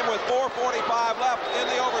the game with 4:45 left in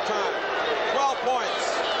the overtime. 12 points.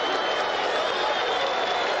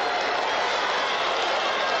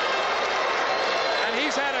 And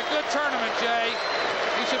he's had a good tournament, Jay.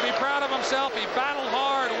 He should be proud of himself. He battled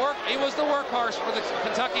hard. He was the workhorse for the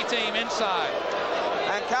Kentucky team inside.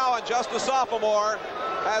 And Cowan, just a sophomore,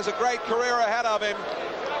 has a great career ahead of him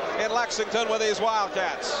in Lexington with these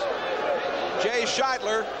Wildcats. Jay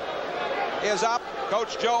Scheidler is up.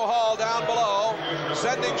 Coach Joe Hall down below,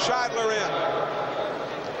 sending Scheidler in.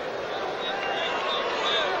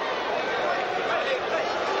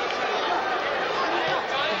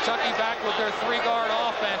 Kentucky back with their 3-guard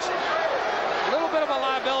offense. A little bit of a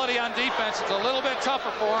liability on defense. It's a little bit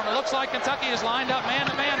tougher for them. It looks like Kentucky is lined up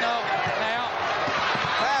man-to-man, though, now.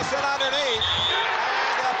 Pass in underneath.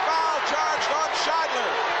 And a foul charged on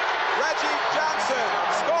Scheidler. Reggie Johnson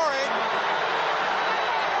scoring.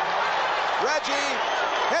 Reggie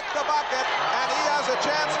hit the bucket, and he has a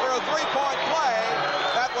chance for a 3-point play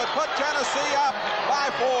that would put Tennessee up by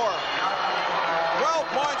 4.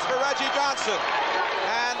 12 points for Reggie Johnson.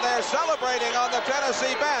 And they're celebrating on the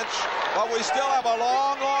Tennessee bench, but we still have a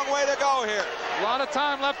long, long way to go here. A lot of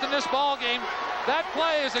time left in this ball game. That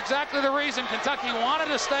play is exactly the reason Kentucky wanted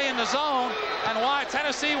to stay in the zone and why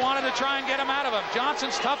Tennessee wanted to try and get him out of him.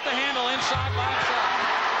 Johnson's tough to handle inside by himself.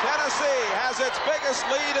 Tennessee has its biggest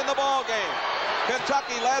lead in the ball game.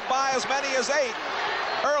 Kentucky led by as many as 8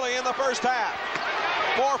 early in the first half.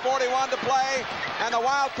 4:41 to play, and the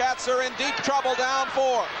Wildcats are in deep trouble, down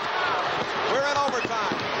 4. We're in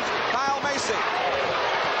overtime. Kyle Macy.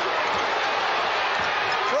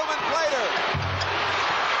 Truman Plater.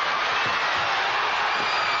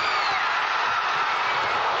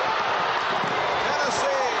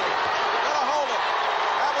 Tennessee gonna hold it.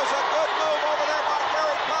 That was a good move over there by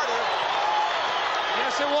Gary Carter.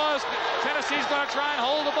 Yes, it was. Tennessee's going to try and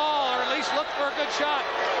hold the ball, or at least look for a good shot.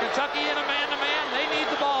 Kentucky in a man-to-man. They need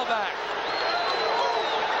the ball back.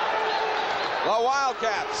 The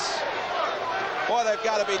Wildcats. Boy, they've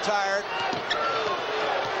got to be tired.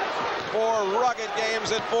 4 rugged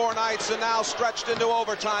games in 4 nights, and now stretched into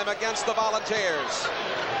overtime against the Volunteers.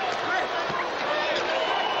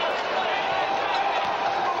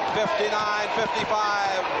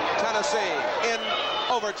 59-55, Tennessee in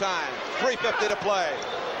overtime. 3:50 to play.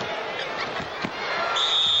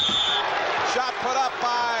 Shot put up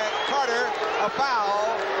by Carter, a foul.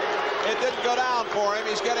 It didn't go down for him.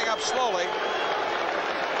 He's getting up slowly.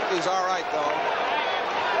 He's all right, though.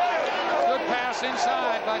 Good pass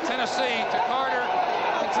inside by Tennessee to Carter.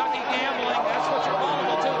 Kentucky gambling. That's what you're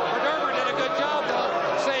vulnerable to. Verderber did a good job, though,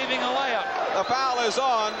 saving a layup. The foul is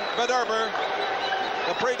on Verderber,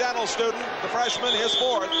 the pre-dental student, the freshman, his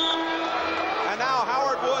 4th. And now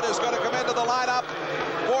Howard Wood is going to come into the lineup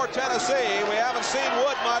for Tennessee. We haven't seen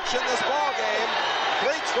Wood much in this ball game.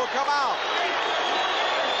 Threets will come out.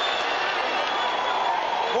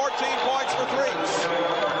 14 points for Threets.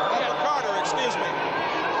 For Carter, excuse me.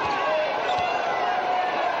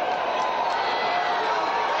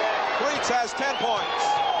 Threets has 10 points.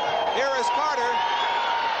 Here is Carter.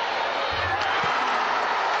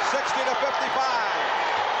 60-55.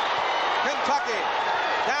 Kentucky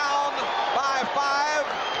down by 5.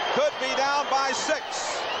 Could be down by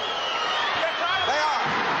 6. They are.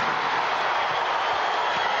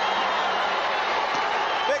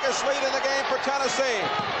 Biggest lead in the game for Tennessee.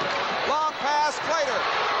 Long pass, Plater.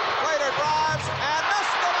 Plater drives and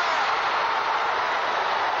missed the layup.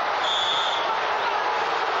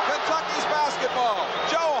 Kentucky's basketball.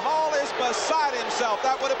 Joe Hall is beside himself.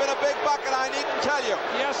 That would have been a big bucket, I needn't tell you.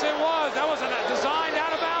 Yes, it was. That was a designed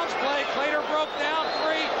out-of-bounds play. Plater broke down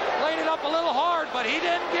free, played it up a little hard, but he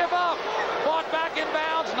didn't give up. Fought back in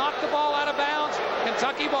bounds, knocked the ball out of bounds.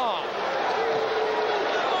 Kentucky ball.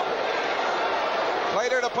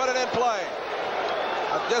 Plater to put it in play.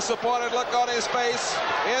 A disappointed look on his face.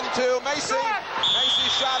 Into Macy.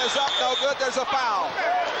 Macy's shot is up, no good. There's a foul.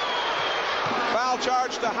 Foul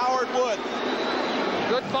charge to Howard Wood.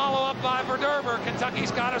 Good follow-up by Verderber.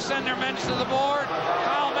 Kentucky's got to send their men to the board.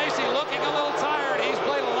 Kyle Macy looking a little tired. He's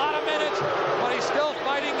played a lot of minutes, but he's still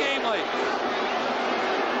fighting gamely.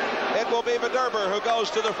 It will be Verderber who goes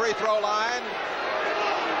to the free throw line.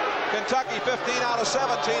 Kentucky 15 out of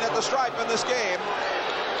 17 at the stripe in this game.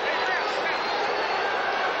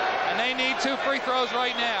 And they need 2 free throws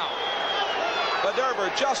right now. Verderber,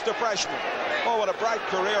 just a freshman. Oh, what a bright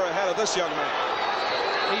career ahead of this young man.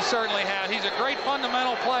 He certainly has. He's a great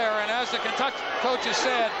fundamental player, and as the Kentucky coaches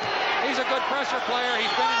said, he's a good pressure player.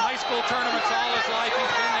 He's been in high school tournaments all his life.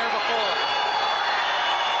 He's been there before.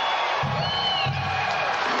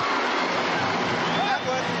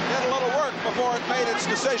 Did a little work before it made its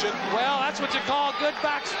decision. Well, that's what you call good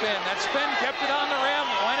backspin. That spin kept it on the rim,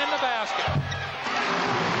 went in the basket.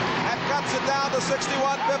 And cuts it down to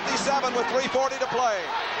 61-57 with 3:40 to play.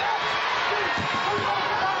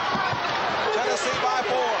 Tennessee by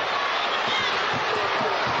 4.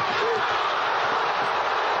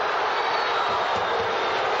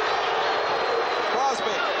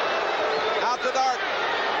 Crosby out to Darden.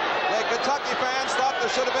 The Kentucky fans thought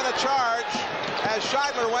there should have been a charge as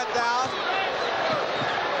Scheidler went down.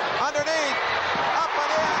 Underneath, up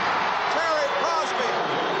and in, Terry Crosby.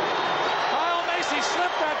 Kyle Macy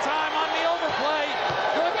slipped that time on the overplay.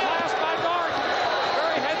 Good pass by Darden.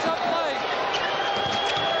 Very heads-up play.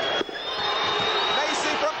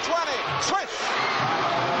 Macy from 20. Swish!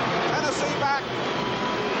 Tennessee back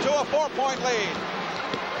to a 4-point lead.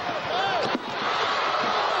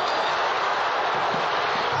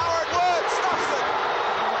 Howard Wood stuffs it.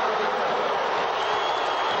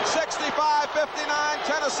 65-59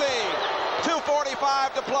 Tennessee.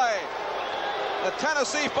 2:45 to play. The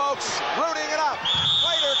Tennessee folks rooting it up.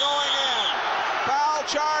 Plater going in. Foul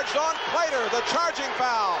charged on Plater, the charging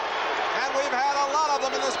foul. And we've had a lot of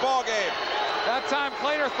them in this ball game. That time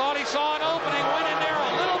Plater thought he saw an opening, went in there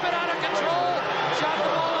a little bit out of control, shot the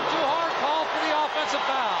ball in too hard, called for the offensive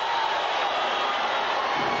foul.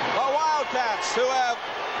 The Wildcats, who have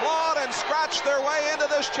clawed and scratched their way into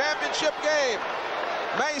this championship game,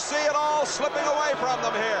 may see it all slipping away from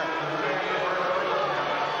them here.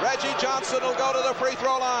 Reggie Johnson will go to the free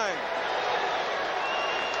throw line.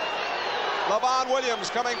 Levon Williams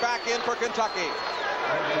coming back in for Kentucky.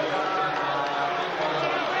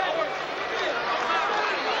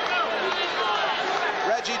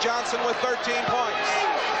 Reggie Johnson with 13 points.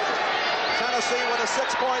 Tennessee with a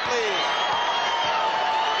 6-point lead.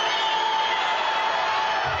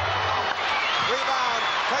 Rebound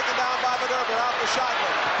taken down by Vederver out to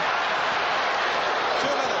Scheidler. 2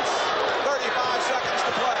 minutes, 35 seconds to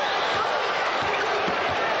play.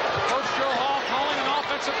 Coach Joe Hall calling an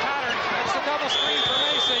offensive pattern. It's the double screen for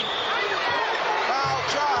Macy. Foul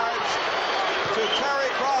charge to Terry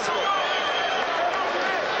Crosby.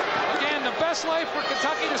 Again, the best way for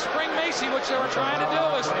Kentucky to spring Macy, which they were trying to do,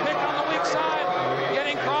 is pick on the weak side,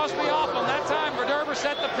 getting Crosby off him. That time, Vederver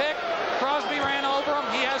set the pick. Crosby ran over him.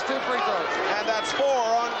 He has 2 free throws. And that's 4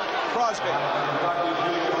 on Crosby.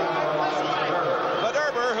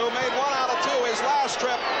 Vederver, who made 1 out of 2 his last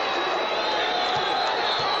trip,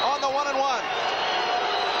 on the 1-and-1.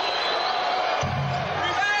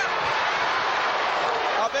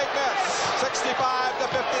 A big miss.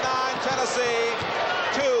 65-59, Tennessee.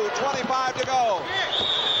 2:25 to go.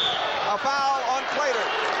 A foul on Clayton.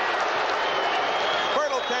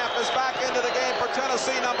 Bertelkamp is back into the game for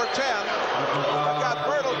Tennessee, number 10. We've got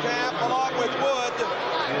Bertelkamp along with Wood,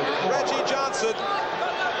 Reggie Johnson,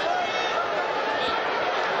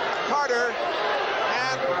 Carter,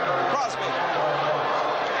 and Crosby.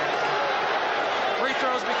 Free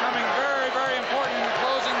throws becoming very, very important in the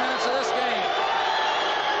closing minutes of this game.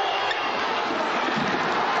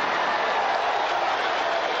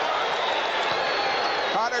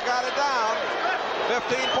 Carter got it down.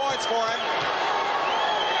 15 points for him.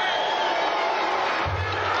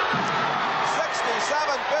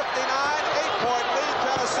 67-59, 8-point lead.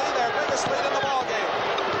 Tennessee, their biggest lead in the ballgame.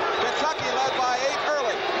 Kentucky led by 8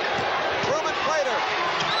 early. Truman Clayton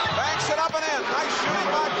banks it up and in. Nice shooting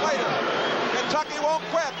by Clayton. Kentucky won't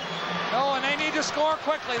quit. No, and they need to score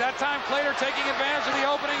quickly. That time, Clayton taking advantage of the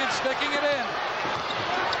opening and sticking it in.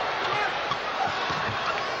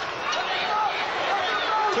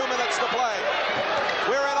 2 minutes to play.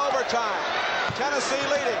 We're in overtime. Tennessee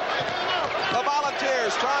leading. The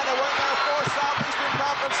Volunteers trying to win their 4th Southeastern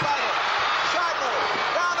Conference title. Scheidler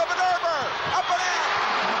down to Vederver. Up and in.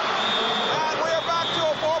 And we are back to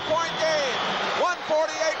a 4-point game.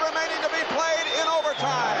 1:48 remaining to be played in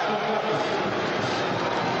overtime.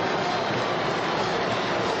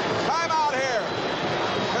 Timeout here.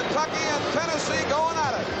 Kentucky and Tennessee going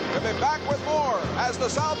at it. We'll be back with more as the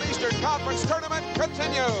Southeastern Conference tournament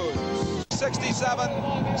continues.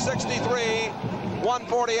 67-63,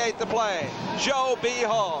 1:48 to play. Joe B.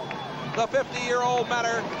 Hall, the 50-year-old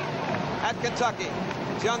mentor at Kentucky.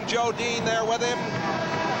 It's young Joe Dean there with him.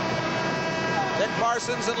 Dick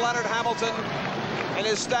Parsons and Leonard Hamilton and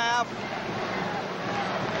his staff.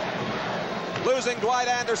 Losing Dwight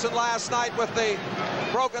Anderson last night with the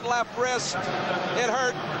broken left wrist. It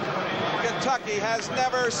hurt. Kentucky has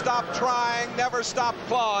never stopped trying, never stopped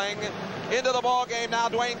clawing. Into the ball game now,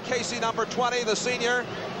 Dwayne Casey, number 20, the senior.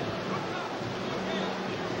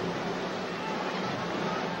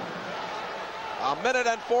 A minute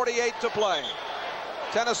and 48 to play.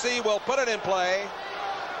 Tennessee will put it in play.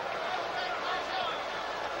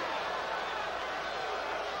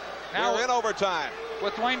 Now we're in overtime.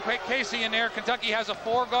 With Dwayne Casey in there, Kentucky has a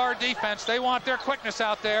 4-guard defense. They want their quickness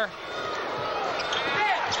out there.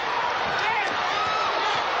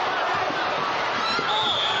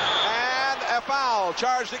 A foul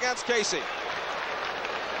charged against Casey.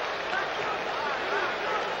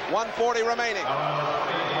 1:40 remaining.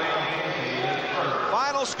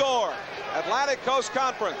 Final score, Atlantic Coast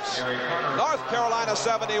Conference. North Carolina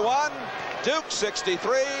 71, Duke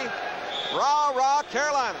 63. Rah, rah,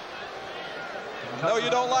 Carolina. No, you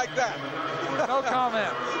don't like that. No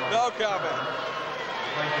comment. No comment.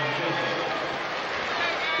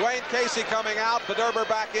 Dwayne Casey coming out, Vederver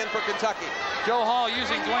back in for Kentucky. Joe Hall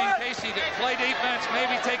using Dwayne Casey to play defense,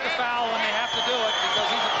 maybe take a foul when they have to do it because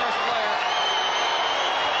he's the first player.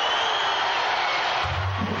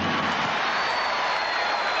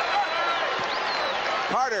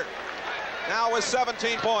 Carter now with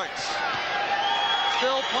 17 points.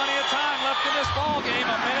 Still plenty of time left in this ball game.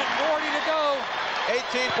 A minute 40 to go.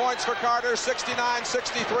 18 points for Carter,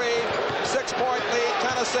 69-63. 6-point lead,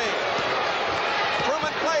 Tennessee.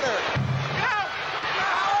 Truman Clayton.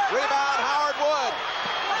 Rebound, Howard Wood.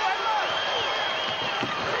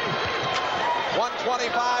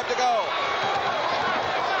 1:25 to go.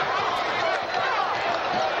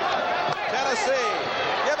 Tennessee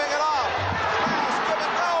giving it off. Pass, give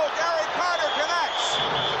it, no. Gary Carter connects.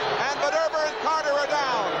 And Vederver and Carter are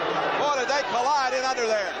down. Boy, did they collide in under defender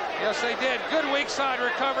there. Yes, they did. Good weak side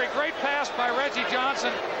recovery. Great pass by Reggie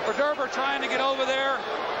Johnson. Verderber trying to get over there,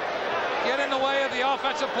 get in the way of the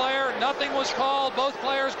offensive player. Nothing was called. Both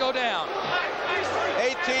players go down.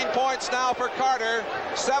 18 points now for Carter,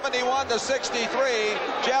 71-63.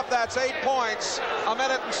 Jeff, that's 8 points. A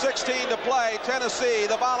minute and 16 to play. Tennessee,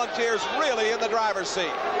 the Volunteers, really in the driver's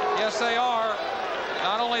seat. Yes, they are.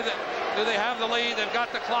 Not only do they have the lead, they've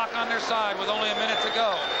got the clock on their side with only a minute to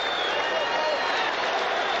go.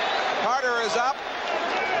 Carter is up.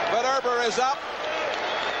 Verderber is up.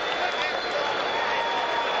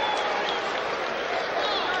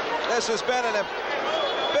 This has been a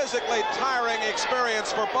physically tiring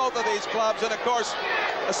experience for both of these clubs, and of course,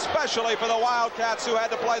 especially for the Wildcats, who had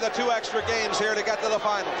to play the 2 extra games here to get to the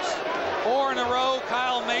finals. 4 in a row.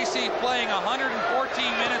 Kyle Macy playing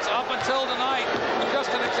 114 minutes up until tonight. Just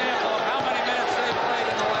an example of how many minutes they've played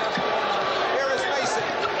in the last 4 months. Here is Macy.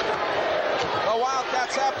 The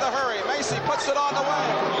Wildcats have to hurry. Macy puts it on the way.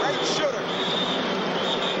 Great shooter.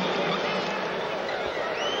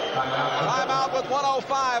 Timeout with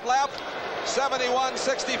 1:05 left.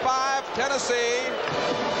 71-65, Tennessee.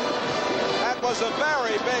 That was a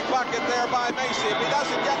very big bucket there by Macy. If he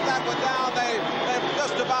doesn't get that one down, they've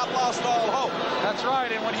just about lost all hope. That's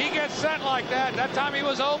right, and when he gets set like that time he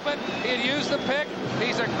was open, he'd use the pick.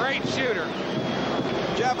 He's a great shooter.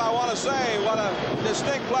 Jeff, I want to say what a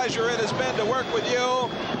distinct pleasure it has been to work with you,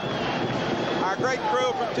 our great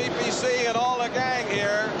crew from TPC, and all the gang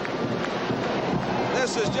here.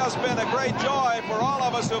 This has just been a great joy for all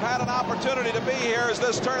of us who've had an opportunity to be here, as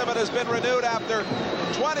this tournament has been renewed after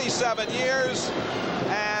 27 years,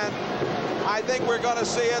 and I think we're going to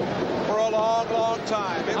see it for a long, long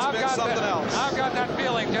time. It's been something else. I've got that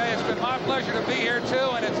feeling, Jay. It's been my pleasure to be here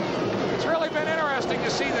too, and it's really been interesting to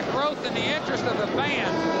see the growth in the interest of the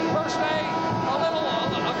fans. First day,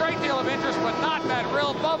 a great deal of interest, but not that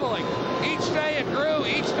real bubbling. Each day it grew.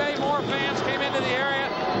 Each day more fans came into the area,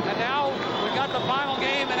 and now we got the final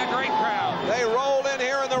game and a great crowd. They rolled in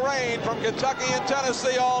here in the rain from Kentucky and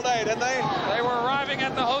Tennessee all day, didn't they? They were arriving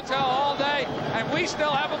at the hotel all day, and we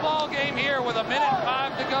still have a ball game here with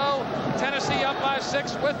 1:05 to go. Tennessee up by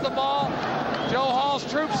 6 with the ball. Joe Hall's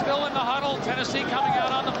troops still in the huddle. Tennessee coming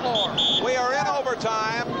out on the floor. We are in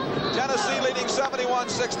overtime. Tennessee leading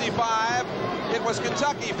 71-65. It was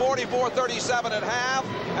Kentucky 44-37 at half.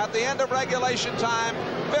 At the end of regulation time,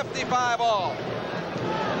 55 all.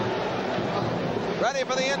 Ready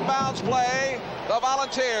for the inbounds play. The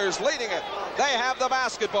Volunteers leading it. They have the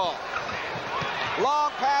basketball.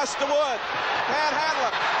 Long pass to Wood. Can't handle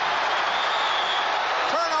it.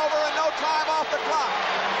 Turnover and no time off the clock.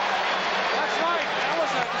 That's right. That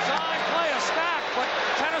was a design play, a stack, but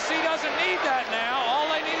Tennessee doesn't need that now. All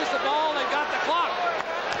they need is the ball. They've got the clock.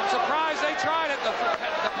 I'm surprised they tried it. The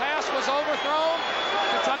pass was overthrown.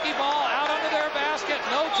 Kentucky ball out under their basket.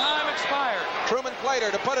 No time expired. Truman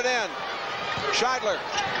Claytor to put it in. Scheidler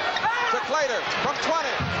to Claytor from 20.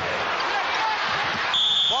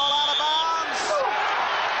 Ball out of bounds.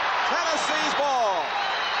 Tennessee's ball.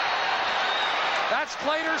 That's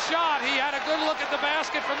Claytor's shot. He had a good look at the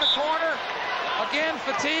basket from the corner. Again,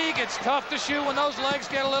 fatigue. It's tough to shoot when those legs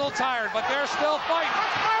get a little tired, but they're still fighting.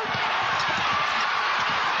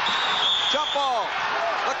 Jump ball.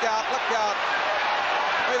 Look out, look out.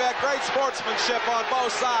 We've had great sportsmanship on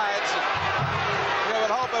both sides. I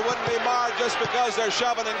would hope it wouldn't be marred just because they're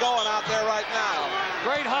shoving and going out there right now.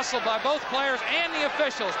 Great hustle by both players and the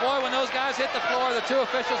officials. Boy, when those guys hit the floor, the 2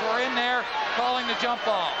 officials were in there calling the jump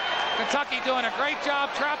ball. Kentucky doing a great job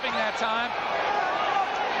trapping that time.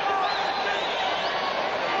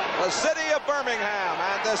 The city of Birmingham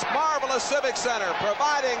and this marvelous Civic Center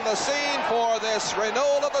providing the scene for this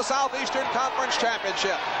renewal of the Southeastern Conference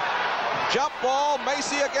Championship. Jump ball,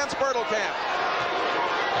 Macy against Bertelkamp.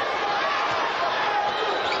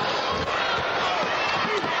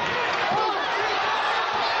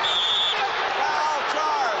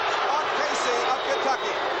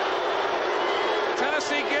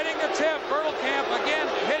 Tennessee getting the tip. Bertelkamp again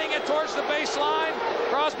hitting it towards the baseline.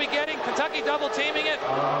 Crosby getting, Kentucky double teaming it.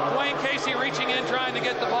 Dwayne Casey reaching in, trying to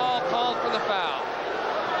get the ball, called for the foul.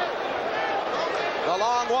 The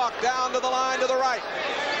long walk down to the line to the right.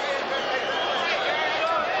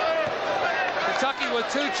 Kentucky with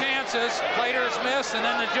 2 chances. Claytor's miss and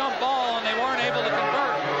then the jump ball, and they weren't able to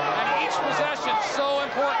convert. And each possession so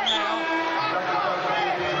important now.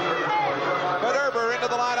 Verderber into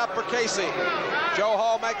the lineup for Casey. Joe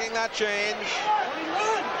Hall making that change.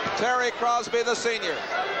 Terry Crosby, the senior.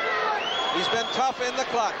 He's been tough in the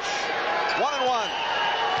clutch. 1-1.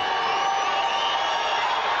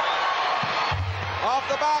 Off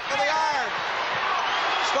the back of the iron.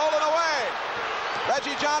 Stolen away.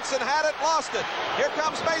 Reggie Johnson had it, lost it. Here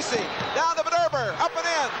comes Macy. Down to Derber. Up and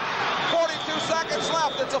in. 42 seconds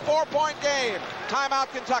left. It's a 4-point game. Timeout,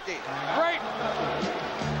 Kentucky. Great.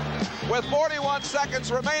 With 41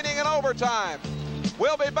 seconds remaining in overtime.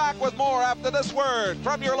 We'll be back with more after this word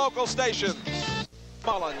from your local stations.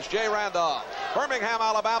 Mullins, Jay Randolph. Birmingham,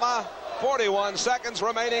 Alabama. 41 seconds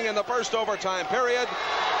remaining in the first overtime period.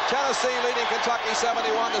 Tennessee leading Kentucky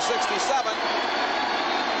 71-67.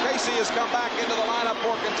 Casey has come back into the lineup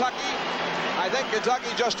for Kentucky. I think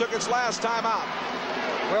Kentucky just took its last timeout.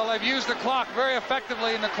 Well, they've used the clock very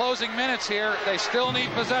effectively in the closing minutes here. They still need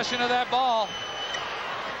possession of that ball.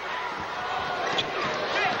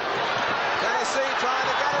 Tennessee trying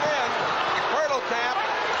to get it in. Wildcats.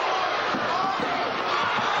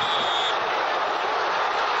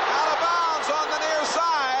 Out of bounds on the near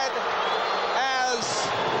side as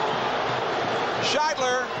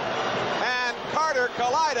Scheidler and Carter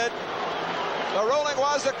collided. The ruling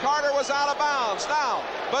was that Carter was out of bounds. Now,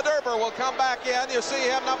 Derber will come back in. You see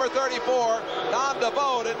him, number 34. Don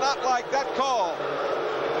DeVoe did not like that call.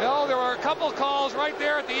 No, there were a couple calls right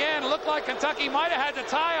there at the end. It looked like Kentucky might have had to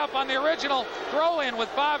tie up on the original throw-in with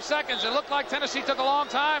 5 seconds. It looked like Tennessee took a long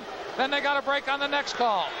time. Then they got a break on the next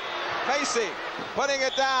call. Casey putting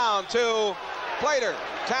it down to Plater.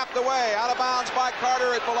 Tapped away, out of bounds by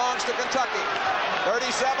Carter. It belongs to Kentucky.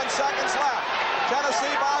 37 seconds left.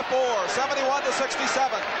 Tennessee by 4,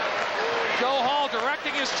 71-67. Joe Hall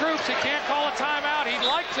directing his troops. He can't call a timeout. He'd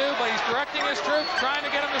like to, but he's directing his troops, trying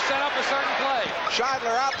to get them to set up a certain play.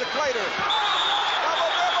 Scheidler out to Plater.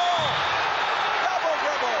 Double dribble! Double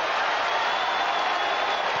dribble!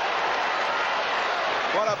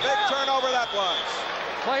 What a big turnover that was.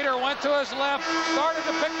 Plater went to his left, started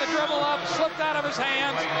to pick the dribble up, slipped out of his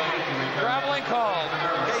hands. Traveling call.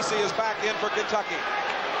 Casey is back in for Kentucky.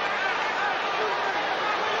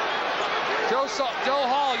 Joe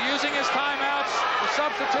Hall using his timeouts for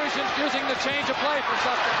substitutions, using the change of play for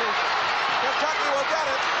substitutions. Kentucky will get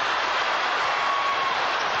it.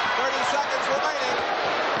 30 seconds remaining.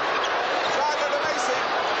 Scheidler to Macy.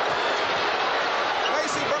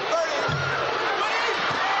 Macy from 30.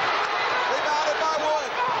 Rebounded by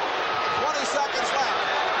Wood. 20 seconds left.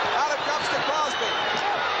 Out it comes to Crosby.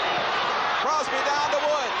 Crosby down to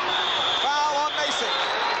Wood. Foul on Macy.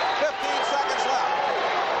 15 seconds left.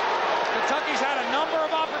 Kentucky's had a number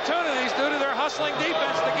of opportunities due to their hustling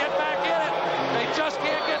defense to get back in it. They just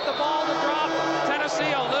can't get the ball to drop.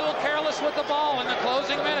 Tennessee a little careless with the ball in the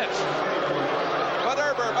closing minutes.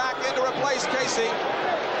 Derber back in to replace Casey.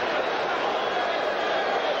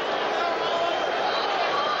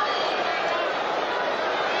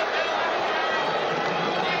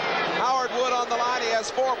 Howard Wood on the line. He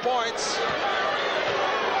has 4 points.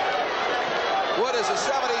 Wood is a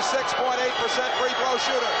 76.8% free throw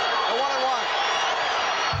shooter. A 1-and-1.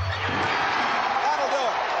 That'll do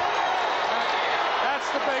it. That's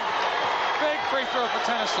the big free throw for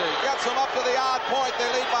Tennessee. Gets them up to the odd point. They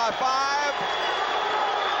lead by 5.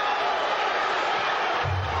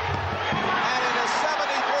 And it is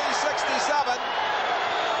 73-67.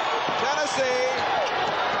 Tennessee.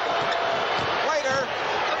 Plater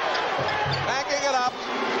banking it up.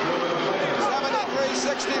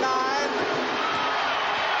 73-69.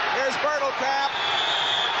 Here's Wildcats.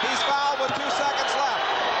 He's fouled with 2 seconds left.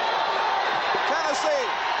 Tennessee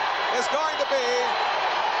is going to be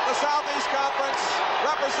the Southeast Conference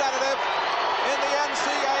representative in the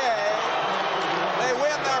NCAA. They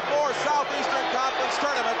win their 4th Southeastern Conference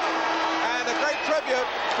tournament. And a great tribute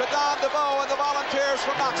to Don DeVoe and the Volunteers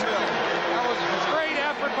from Knoxville. That was a great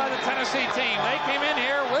effort by the Tennessee team. They came in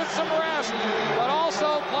here with some rest, but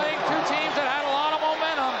also playing 2 teams that had a lot of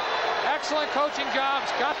momentum. Excellent coaching jobs.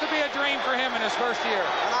 Got to be a dream for him in his first year.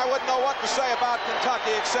 And I wouldn't know what to say about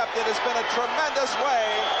Kentucky, except it has been a tremendous way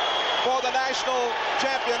for the national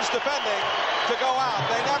champions defending to go out.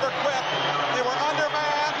 They never quit. They were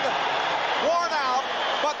undermanned, worn out,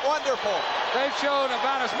 but wonderful. They've shown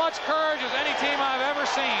about as much courage as any team I've ever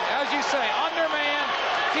seen. As you say, undermanned,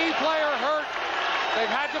 key player hurt. They've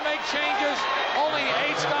had to make changes. Only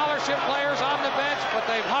 8 scholarship players on the bench, but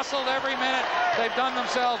they've hustled every minute. They've done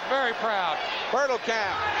themselves very proud.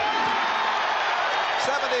 Wildcats.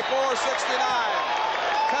 74-69.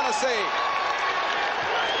 Tennessee.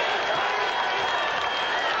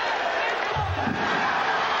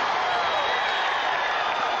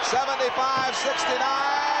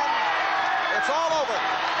 It's all over.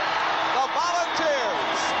 The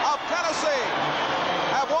Volunteers of Tennessee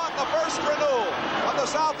have won the first renewal of the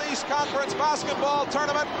Southeast Conference basketball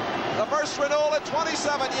tournament. The first renewal in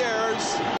 27 years.